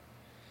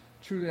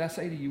 Truly I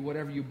say to you,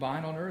 whatever you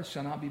bind on earth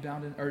shall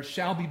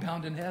be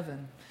bound in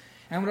heaven.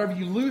 And whatever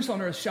you loose on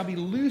earth shall be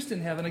loosed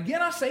in heaven.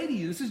 Again, I say to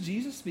you, this is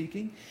Jesus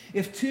speaking,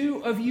 if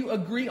 2 of you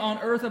agree on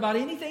earth about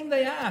anything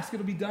they ask,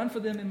 it'll be done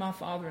for them in my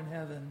Father in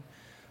heaven.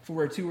 For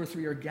where 2 or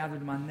 3 are gathered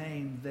in my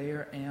name,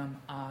 there am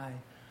I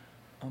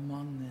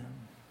among them.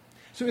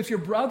 So if your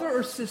brother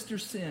or sister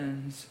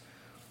sins,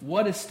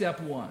 what is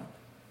step 1?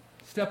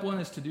 Step 1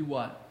 is to do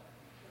what?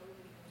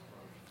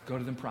 Go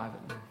to them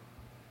privately.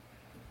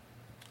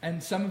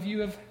 And some of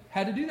you have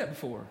had to do that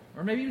before.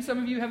 Or maybe even some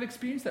of you have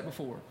experienced that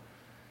before.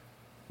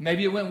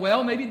 Maybe it went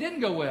well, maybe it didn't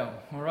go well,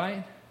 all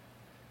right?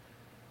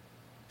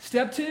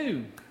 Step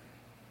 2.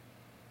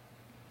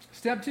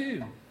 Step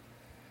 2.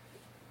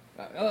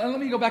 Let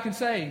me go back and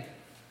say,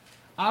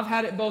 I've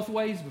had it both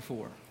ways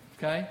before,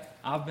 okay?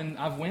 I've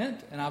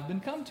went and I've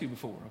been come to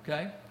before,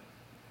 okay?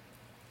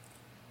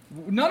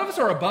 None of us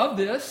are above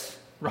this,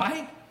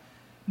 right?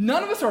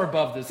 None of us are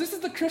above this. This is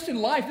the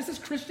Christian life. This is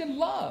Christian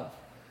love.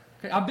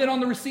 Okay? I've been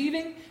on the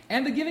receiving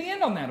and the giving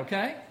end on that,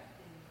 okay?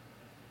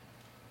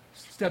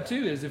 Step 2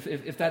 is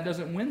if that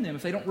doesn't win them,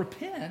 if they don't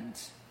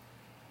repent,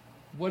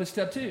 what is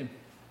step 2?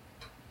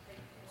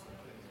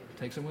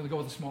 Take someone to go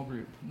with a small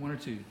group, 1 or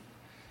 2.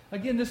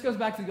 Again, this goes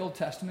back to the Old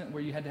Testament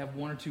where you had to have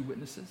 1 or 2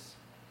 witnesses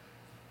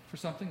for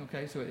something,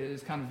 okay? So it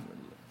is kind of,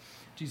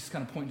 Jesus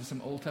kind of pointing to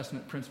some Old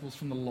Testament principles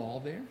from the law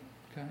there,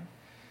 okay?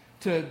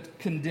 To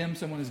condemn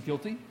someone as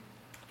guilty.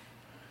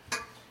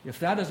 If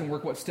that doesn't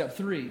work, what's step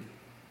 3?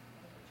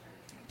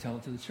 Tell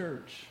it to the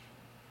church.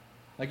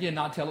 Again,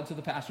 not tell it to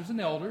the pastors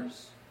and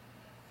elders,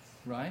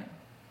 right?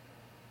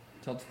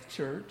 Tell it to the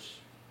church.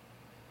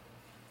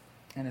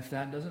 And if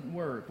that doesn't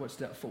work, what's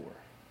step 4?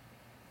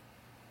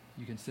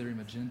 You consider him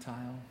a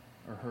Gentile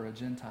or her a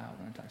Gentile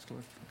and a tax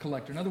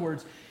collector. In other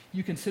words,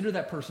 you consider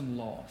that person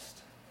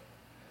lost.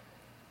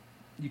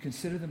 You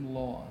consider them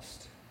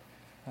lost.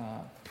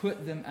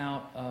 Put them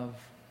out of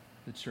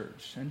the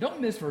church. And don't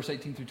miss verse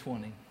 18 through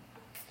 20.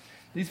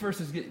 These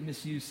verses get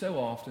misused so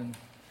often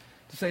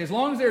to say, as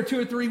long as there are 2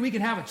 or 3, we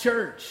can have a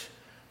church.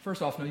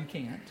 First off, no, you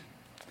can't.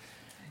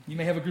 You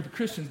may have a group of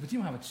Christians, but you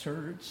don't have a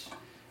church.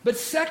 But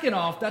second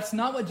off, that's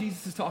not what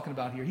Jesus is talking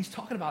about here. He's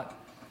talking about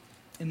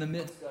in the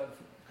midst of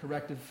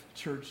corrective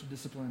church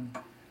discipline,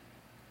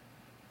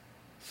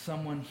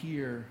 someone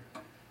here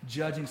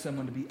judging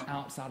someone to be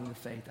outside of the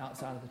faith,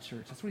 outside of the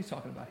church. That's what he's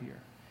talking about here.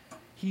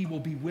 He will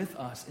be with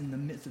us in the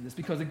midst of this.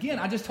 Because again,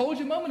 I just told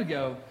you a moment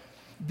ago,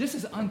 this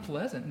is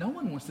unpleasant. No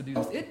one wants to do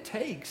this. It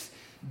takes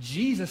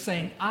Jesus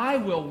saying, I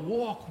will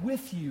walk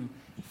with you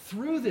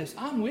through this.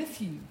 I'm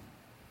with you.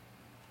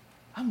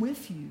 I'm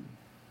with you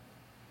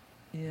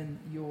in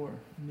your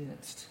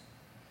midst.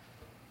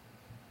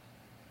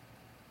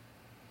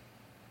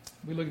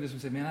 We look at this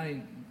and say,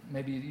 man,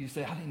 maybe you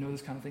say, I didn't know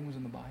this kind of thing was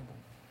in the Bible.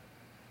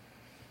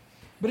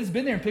 But it's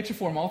been there in picture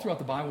form all throughout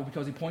the Bible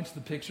because he points to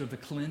the picture of the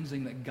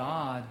cleansing that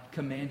God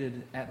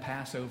commanded at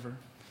Passover,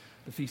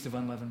 the Feast of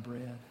Unleavened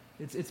Bread.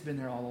 It's been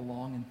there all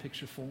along in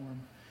picture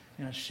form,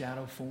 in a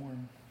shadow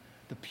form.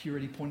 The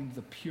purity, pointing to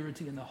the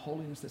purity and the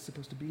holiness that's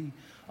supposed to be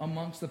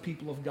amongst the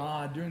people of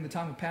God. During the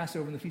time of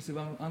Passover and the Feast of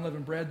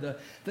Unleavened Bread, the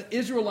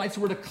Israelites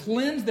were to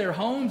cleanse their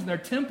homes and their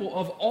temple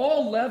of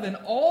all leaven,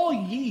 all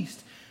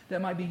yeast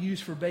that might be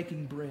used for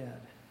baking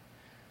bread.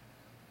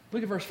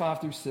 Look at verse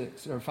 5 through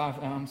 6,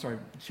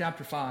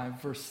 chapter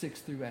 5, verse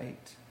 6 through 8.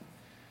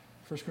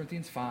 1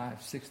 Corinthians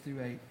 5, 6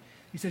 through 8.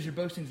 He says, your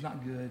boasting is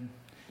not good.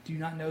 Do you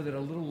not know that a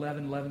little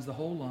leaven leavens the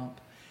whole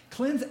lump?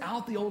 Cleanse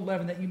out the old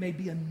leaven that you may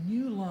be a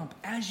new lump,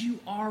 as you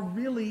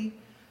really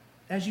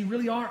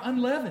are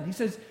unleavened. He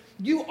says,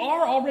 you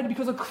are already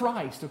because of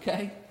Christ,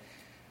 okay?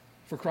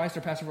 For Christ,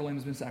 our Passover lamb,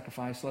 has been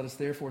sacrificed. Let us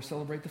therefore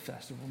celebrate the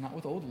festival, not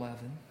with old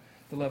leaven,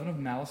 the leaven of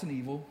malice and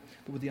evil,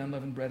 but with the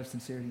unleavened bread of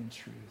sincerity and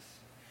truth.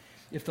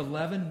 If the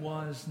leaven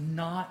was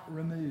not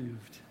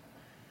removed,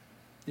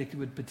 it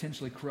would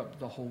potentially corrupt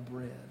the whole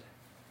bread.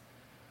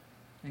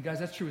 And guys,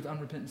 that's true with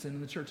unrepentant sin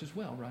in the church as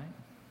well, right?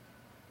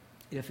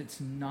 If it's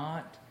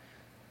not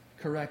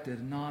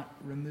corrected, not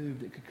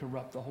removed, it could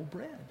corrupt the whole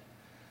bread.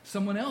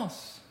 Someone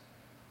else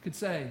could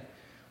say,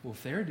 well,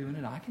 if they're doing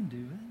it, I can do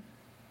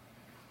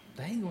it.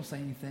 They ain't going to say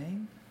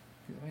anything.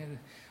 I'm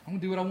going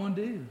to do what I want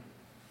to do.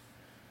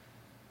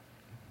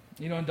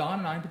 You know, and Don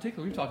and I in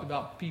particular, we've talked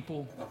about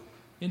people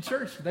in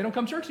church. They don't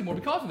come to church anymore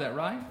because of that,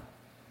 right?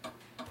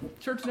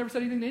 Church never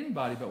said anything to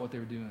anybody about what they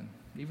were doing.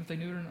 Even if they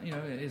knew it or not,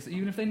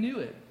 even if they knew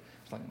it.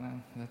 It's like,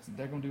 well,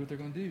 they're going to do what they're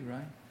going to do,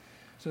 right?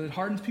 So it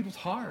hardens people's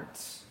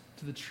hearts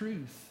to the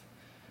truth,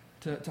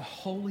 to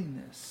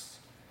holiness.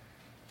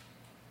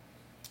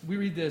 We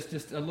read this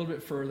just a little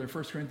bit further,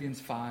 1 Corinthians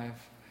 5,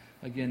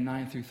 again,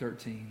 9 through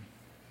 13.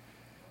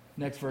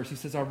 Next verse, he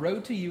says, I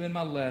wrote to you in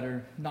my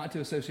letter not to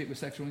associate with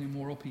sexually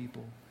immoral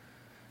people.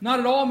 Not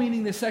at all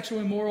meaning the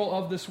sexually immoral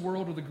of this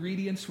world or the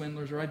greedy and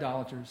swindlers or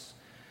idolaters.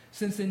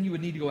 Since then you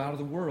would need to go out of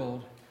the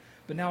world.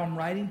 But now I'm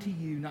writing to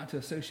you not to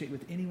associate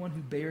with anyone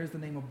who bears the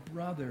name of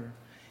brother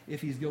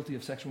if he's guilty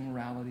of sexual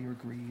immorality or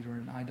greed or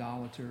an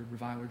idolater,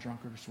 reviler,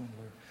 drunkard, or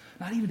swindler.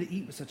 Not even to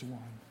eat with such a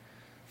one.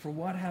 For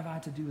what have I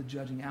to do with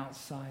judging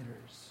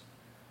outsiders?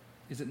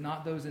 Is it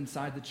not those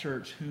inside the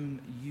church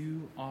whom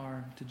you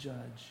are to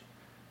judge?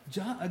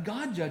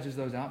 God judges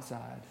those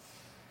outside.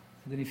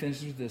 And then he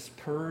finishes with this,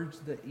 purge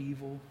the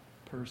evil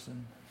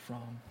person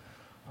from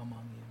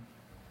among you.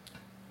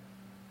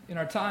 In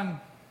our time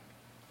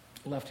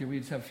left here, we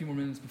just have a few more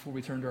minutes before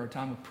we turn to our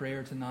time of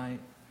prayer tonight.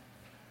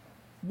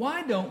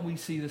 Why don't we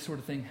see this sort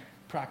of thing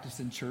practiced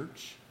in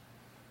church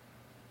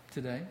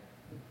today?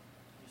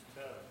 It's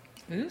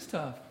tough. It is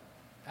tough.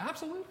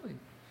 Absolutely.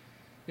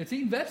 It's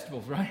eating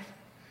vegetables, right?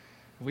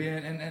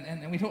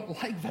 And we don't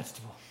like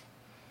vegetables.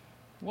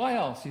 Why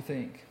else, you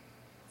think?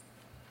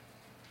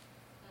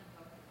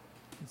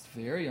 It's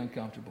very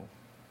uncomfortable.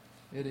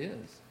 It is.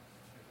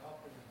 It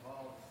often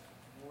involves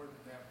more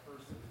than that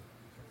person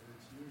because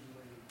it's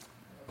usually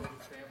other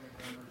family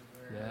members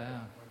there.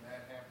 Yeah. When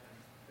that happens,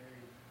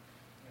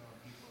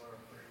 people are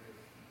afraid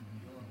of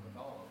dealing with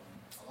all of them.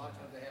 A lot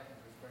of times it happens,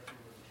 especially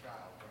with a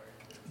child, right?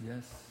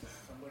 Yes.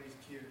 Somebody's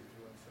kid is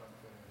doing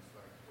something, and it's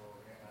like, well,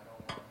 man, I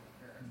don't want the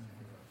parents to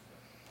do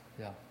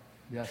that. Yeah.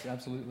 Yes,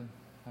 absolutely.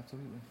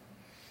 Absolutely.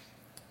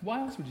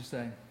 Why else would you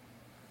say?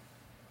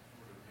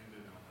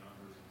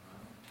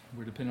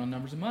 We're dependent on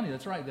numbers of money.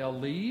 That's right. They'll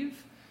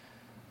leave.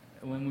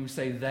 When we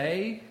say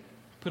they,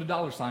 put a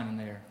dollar sign in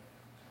there.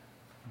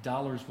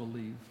 Dollars will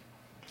leave.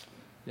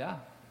 Yeah,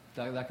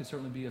 that could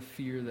certainly be a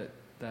fear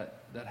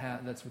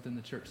that's within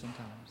the church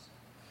sometimes.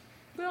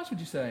 What else would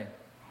you say? It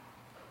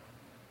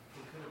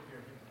could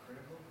appear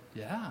hypocritical.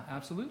 Yeah,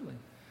 absolutely.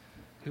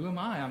 Who am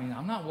I? I mean,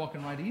 I'm not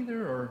walking right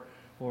either.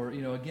 Or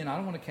again, I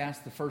don't want to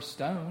cast the first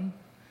stone.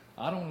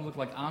 I don't want to look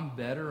like I'm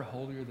better,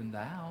 holier than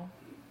thou.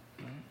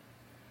 Right?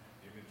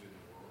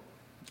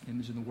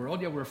 Image in the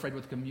world. Yeah, we're afraid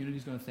what the community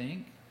is going to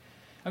think.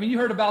 I mean, you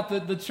heard about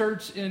the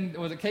church in,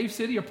 was it Cave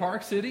City or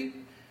Park City?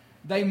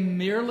 They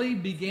merely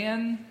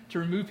began to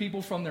remove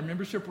people from their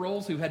membership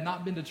rolls who had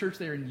not been to church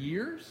there in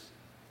years.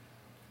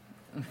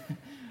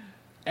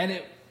 And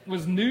it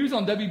was news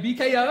on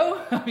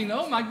WBKO. I mean,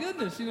 oh my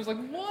goodness. She was like,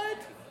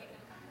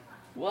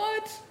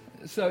 what?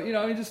 So,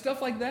 just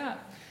stuff like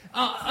that.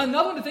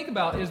 Another one to think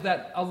about is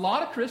that a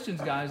lot of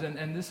Christians, guys,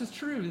 and this is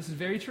true, this is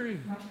very true,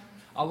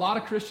 a lot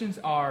of Christians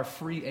are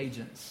free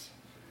agents,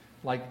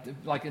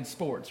 like in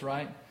sports,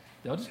 right?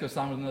 They'll just go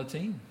sign with another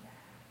team.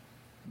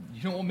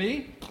 You don't want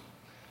me?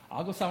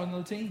 I'll go sign with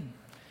another team.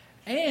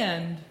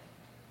 And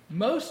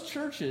most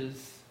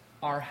churches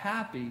are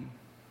happy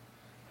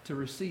to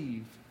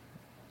receive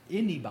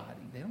anybody.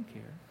 They don't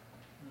care.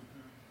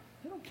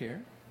 They don't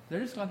care.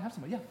 They're just going to have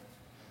somebody. Yeah.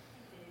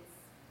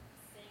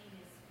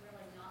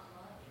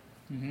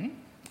 Mm-hmm.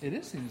 It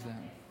is seen as that.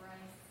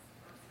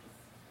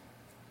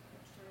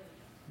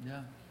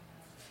 Yeah.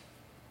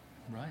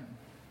 Right.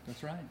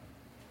 That's right.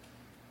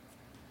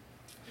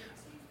 It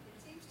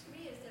seems to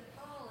me as if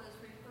Paul is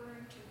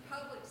referring to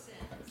public sins.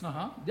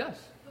 Yes.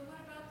 But what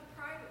about the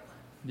private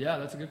ones? Yeah,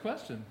 that's a good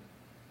question.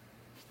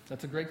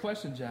 That's a great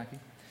question, Jackie.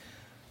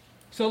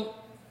 So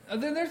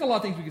there's a lot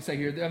of things we could say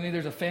here. I mean,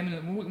 there's a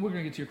feminine. We're going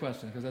to get to your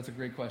question because that's a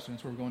great question.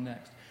 That's where we're going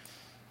next.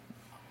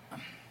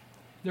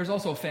 There's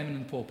also a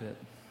feminine pulpit,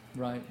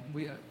 right?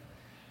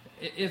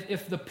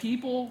 If the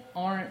people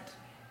aren't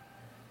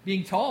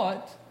being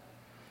taught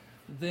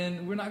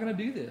then we're not going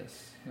to do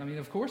this. I mean,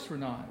 of course we're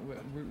not.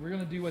 We're going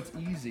to do what's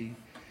easy.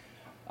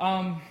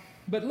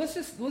 But let's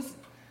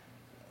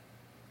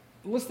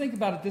think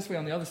about it this way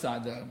on the other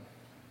side, though.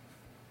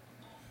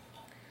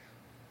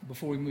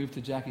 Before we move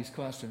to Jackie's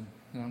question,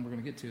 and we're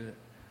going to get to it.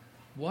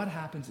 What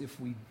happens if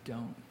we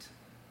don't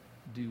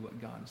do what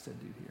God has said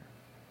do here?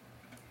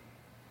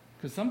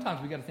 Because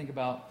sometimes we got to think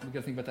about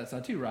that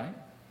side too, right?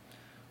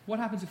 What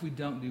happens if we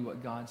don't do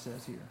what God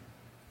says here?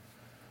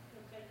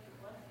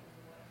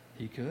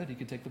 He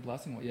could take the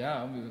blessing away.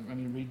 Yeah, I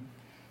mean,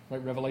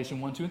 read Revelation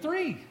 1, 2, and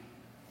 3.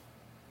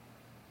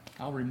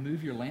 I'll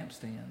remove your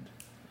lampstand.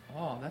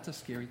 Oh, that's a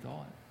scary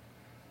thought.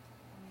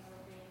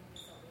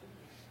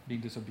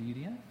 Being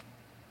disobedient.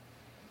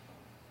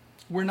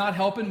 We're not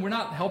helping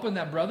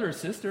that brother or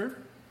sister,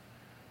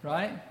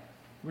 right?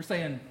 We're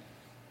saying,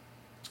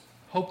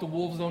 hope the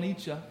wolves don't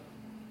eat you. Like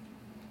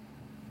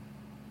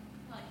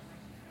you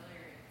mentioned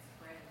earlier, it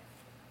spreads.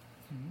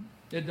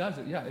 Mm-hmm. It does.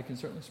 Yeah, it can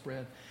certainly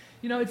spread.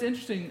 You know, it's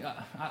interesting.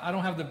 I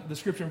don't have the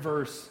scripture and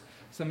verse.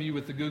 Some of you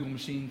with the Google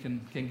machine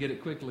can get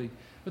it quickly.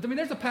 But I mean,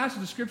 there's a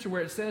passage of scripture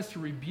where it says to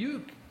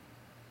rebuke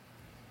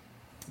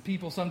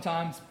people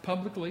sometimes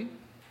publicly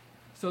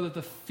so that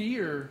the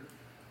fear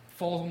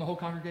falls on the whole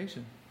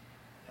congregation.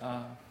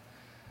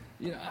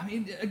 You know, I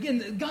mean,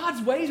 again,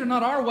 God's ways are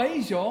not our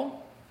ways,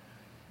 y'all.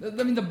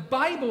 I mean, the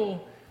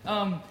Bible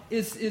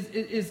is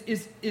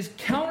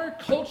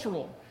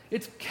countercultural.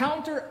 It's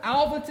counter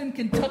Alvaton,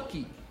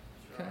 Kentucky.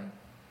 Okay,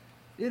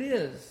 it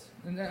is,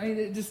 and I mean,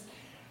 it just.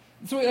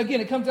 So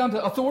again, it comes down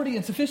to authority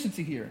and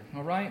sufficiency here.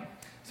 All right.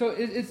 So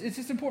it's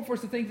just important for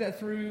us to think that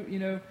through, you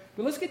know.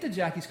 But let's get to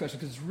Jackie's question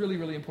because it's a really,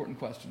 really important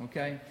question.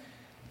 Okay,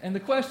 and the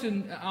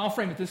question, I'll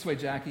frame it this way,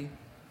 Jackie,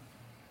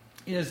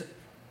 is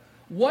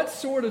what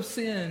sort of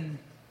sin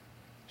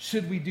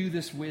should we do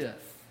this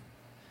with?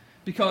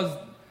 Because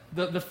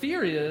the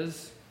fear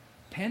is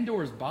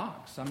Pandora's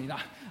box. I mean,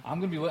 I'm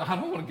going to be, I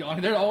don't want to go. I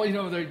mean, they're all, you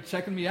know, they're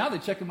checking me out.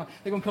 They're going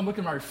to come look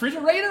at my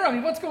refrigerator. I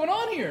mean, what's going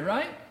on here,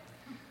 right?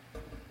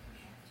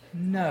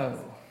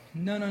 No.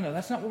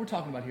 That's not what we're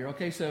talking about here.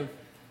 Okay, so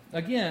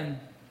again,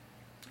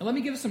 let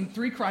me give us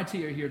 3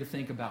 criteria here to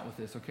think about with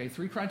this. Okay,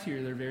 3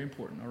 criteria that are very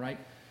important. All right,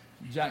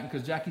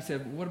 because Jackie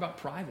said, well, what about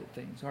private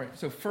things? All right,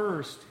 so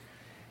first,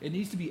 it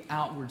needs to be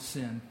outward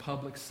sin,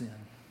 public sin,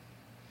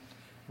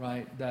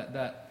 right?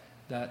 That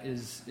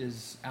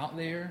is out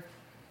there,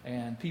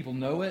 and people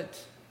know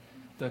it.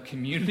 The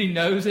community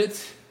knows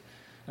it.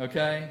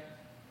 Okay.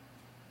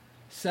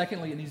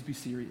 Secondly, it needs to be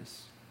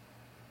serious.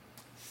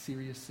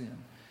 Serious sin.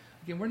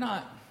 Again, we're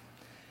not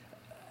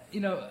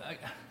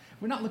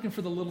looking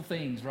for the little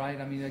things,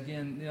 right? I mean,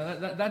 again, you know,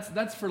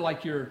 that's for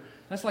like your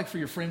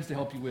friends to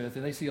help you with,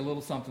 and they see a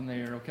little something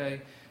there,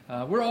 okay?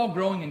 We're all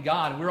growing in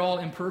God. We're all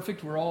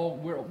imperfect. We're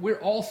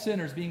all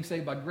sinners being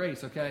saved by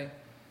grace, okay?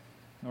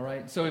 All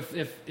right. So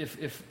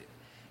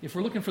if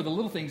we're looking for the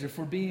little things, if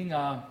we're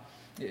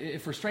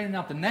straining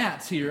out the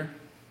gnats here,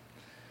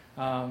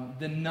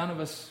 then none of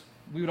us,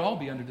 we would all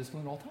be under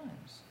discipline at all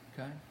times,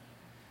 okay?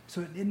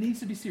 So it needs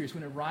to be serious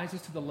when it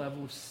rises to the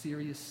level of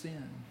serious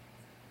sin.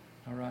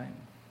 All right?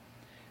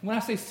 When I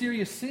say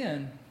serious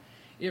sin,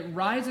 it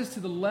rises to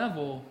the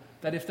level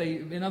that if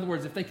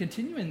they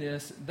continue in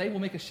this, they will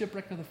make a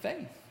shipwreck of the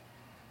faith.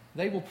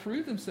 They will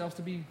prove themselves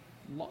to be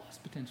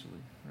lost potentially,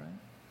 right?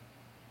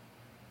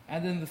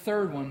 And then the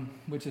third one,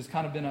 which has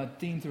kind of been a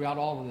theme throughout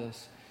all of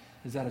this,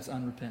 is that it's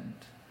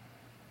unrepentant.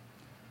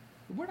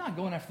 We're not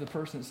going after the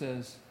person that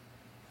says,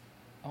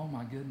 oh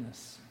my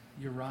goodness,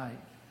 you're right.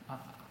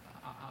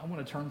 I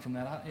want to turn from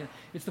that.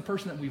 It's the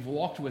person that we've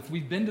walked with.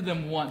 We've been to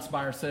them once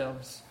by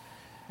ourselves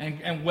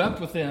and wept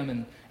with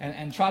them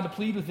and tried to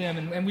plead with them.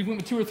 And we went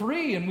with 2 or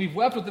 3 and we've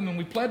wept with them and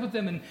we pled with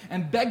them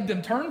and begged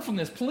them, turn from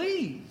this,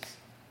 please.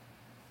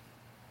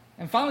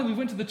 And finally we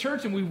went to the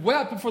church and we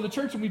wept before the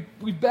church and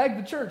we begged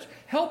the church,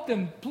 help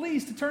them,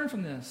 please, to turn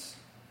from this.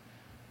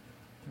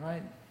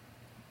 Right?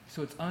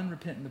 So it's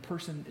unrepentant. The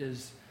person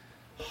is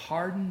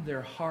hardened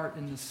their heart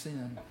in the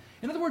sin.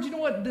 In other words, you know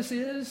what this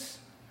is?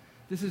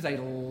 This is a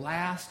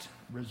last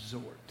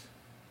resort.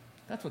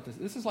 That's what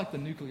this is like the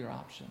nuclear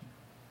option.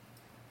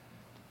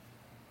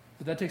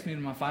 But that takes me to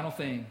my final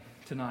thing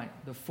tonight.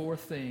 The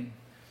 4th thing.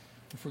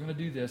 If we're going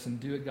to do this and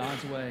do it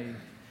God's way,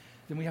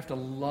 then we have to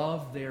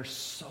love their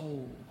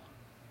soul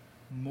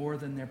more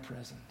than their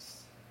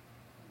presence.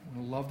 We're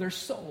going to love their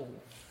soul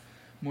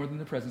more than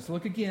their presence. So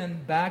look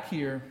again back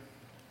here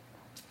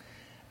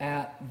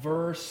at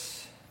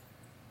verse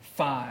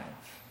 5.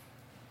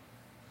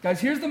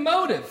 Guys, here's the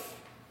motive.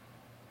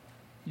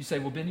 You say,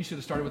 well, Ben, you should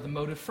have started with the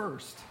motive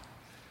first.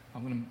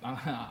 I'm going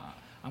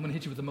to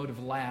hit you with the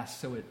motive last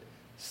so it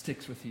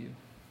sticks with you.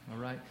 All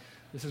right?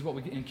 This is what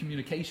we in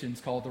communications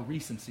call the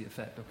recency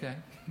effect, okay?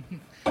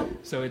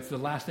 So it's the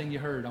last thing you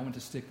heard. I want to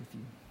stick with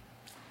you.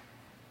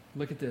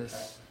 Look at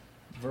this.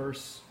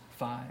 Verse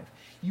 5.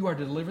 You are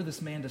to deliver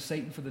this man to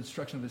Satan for the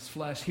destruction of his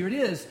flesh. Here it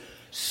is.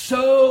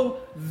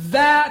 So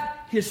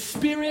that his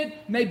spirit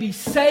may be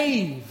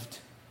saved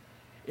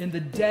in the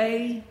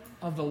day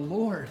of the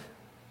Lord.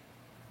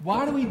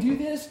 Why do we do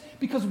this?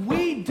 Because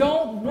we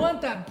don't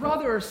want the that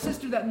brother or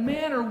sister, that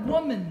man or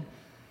woman,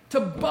 to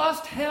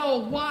bust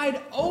hell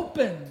wide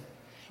open.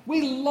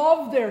 We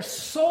love their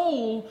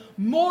soul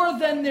more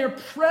than their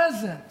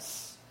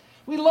presence.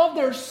 We love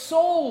their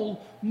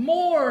soul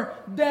more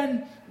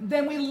than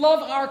we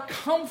love our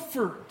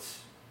comfort.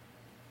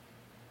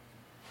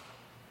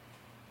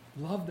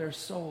 Love their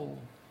soul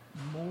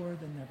more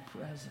than their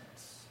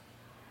presence.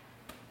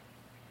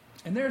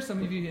 And there are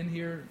some of you in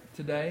here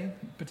today,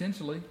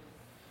 potentially,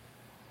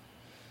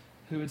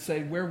 who would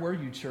say, where were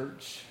you,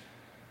 church,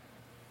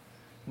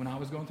 when I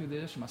was going through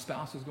this, or my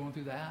spouse was going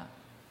through that?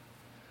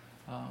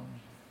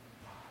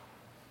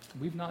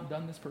 We've not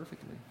done this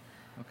perfectly,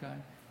 okay?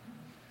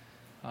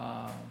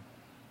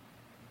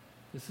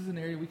 This is an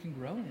area we can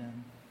grow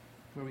in,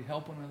 where we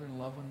help one another and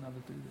love one another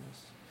through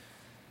this.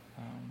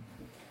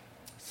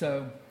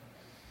 So,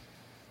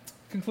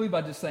 conclude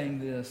by just saying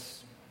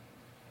this.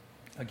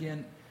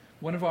 Again,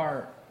 one of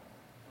our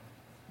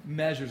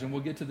measures, and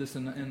we'll get to this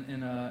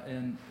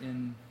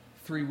in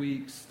 3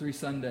 weeks, 3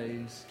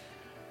 Sundays,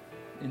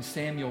 in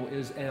Samuel,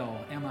 is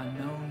L. Am I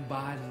known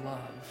by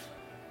love?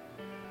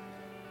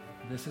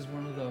 This is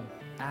one of the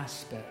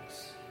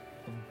aspects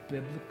of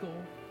biblical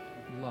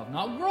love.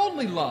 Not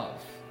worldly love.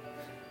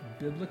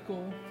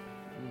 Biblical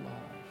love.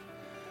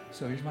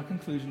 So here's my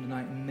conclusion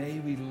tonight. May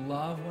we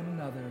love one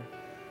another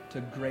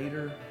to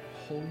greater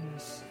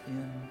holiness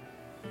in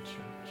the church.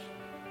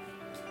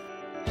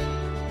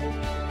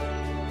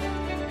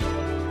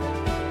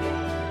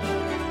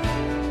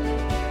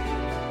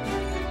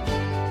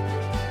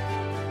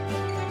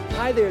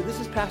 Hi there, this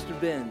is Pastor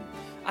Ben.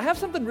 I have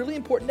something really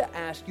important to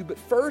ask you, but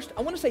first,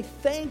 I want to say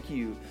thank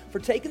you for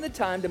taking the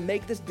time to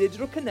make this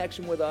digital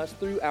connection with us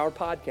through our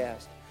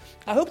podcast.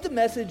 I hope the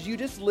message you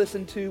just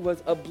listened to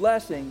was a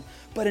blessing,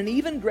 but an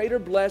even greater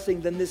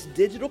blessing than this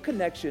digital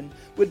connection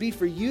would be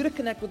for you to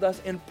connect with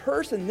us in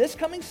person this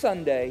coming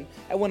Sunday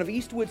at one of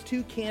Eastwood's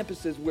 2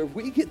 campuses, where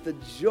we get the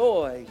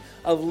joy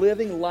of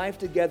living life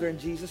together in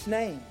Jesus'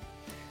 name.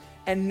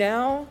 And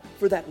now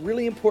for that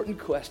really important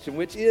question,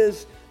 which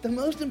is the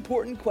most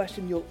important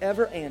question you'll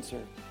ever answer.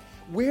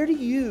 Where do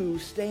you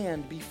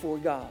stand before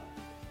God?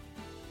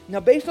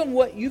 Now, based on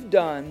what you've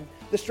done,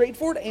 the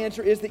straightforward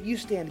answer is that you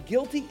stand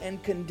guilty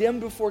and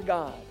condemned before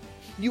God.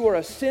 You are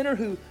a sinner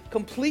who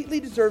completely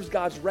deserves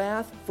God's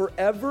wrath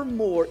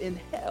forevermore in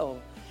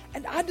hell.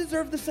 And I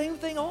deserve the same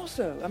thing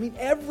also. I mean,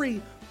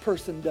 every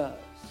person does.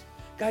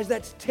 Guys,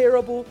 that's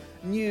terrible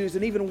news.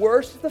 And even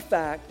worse is the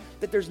fact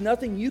that there's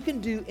nothing you can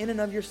do in and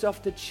of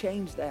yourself to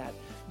change that.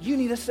 You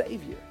need a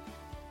Savior.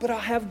 But I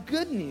have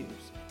good news.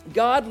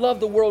 God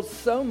loved the world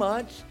so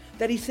much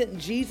that He sent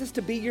Jesus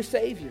to be your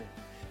Savior.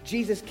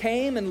 Jesus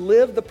came and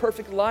lived the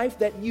perfect life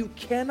that you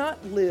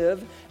cannot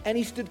live, and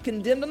He stood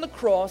condemned on the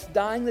cross,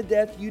 dying the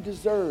death you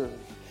deserve.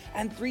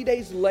 And 3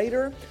 days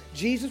later,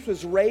 Jesus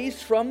was raised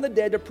from the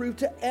dead to prove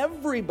to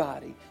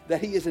everybody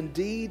that He is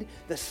indeed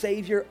the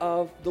Savior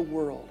of the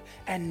world.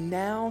 And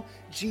now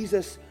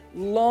Jesus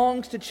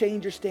longs to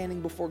change your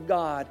standing before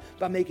God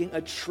by making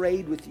a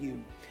trade with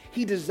you.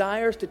 He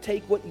desires to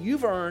take what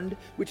you've earned,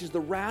 which is the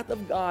wrath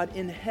of God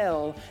in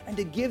hell, and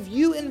to give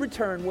you in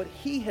return what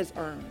He has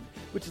earned,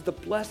 which is the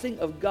blessing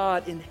of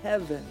God in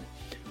heaven.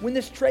 When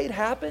this trade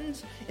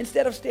happens,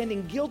 instead of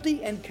standing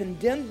guilty and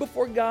condemned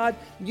before God,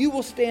 you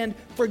will stand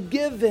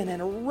forgiven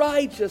and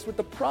righteous with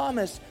the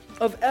promise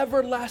of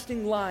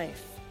everlasting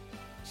life.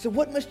 So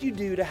what must you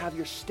do to have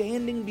your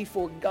standing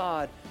before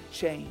God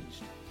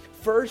changed?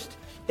 First,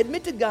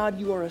 admit to God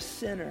you are a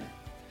sinner.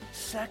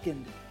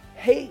 Second,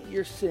 hate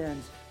your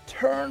sins.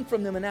 Turn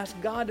from them and ask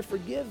God to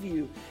forgive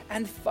you.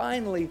 And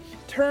finally,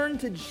 turn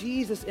to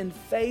Jesus in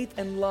faith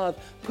and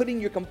love, putting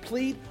your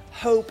complete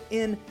hope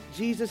in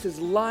Jesus'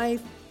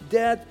 life,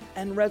 death,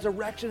 and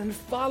resurrection, and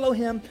follow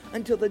Him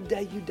until the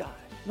day you die.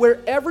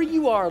 Wherever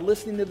you are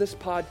listening to this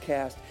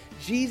podcast,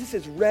 Jesus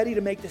is ready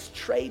to make this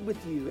trade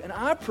with you. And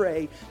I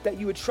pray that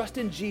you would trust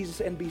in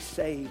Jesus and be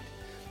saved.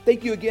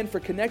 Thank you again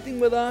for connecting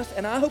with us,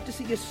 and I hope to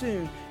see you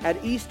soon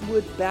at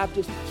Eastwood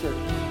Baptist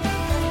Church.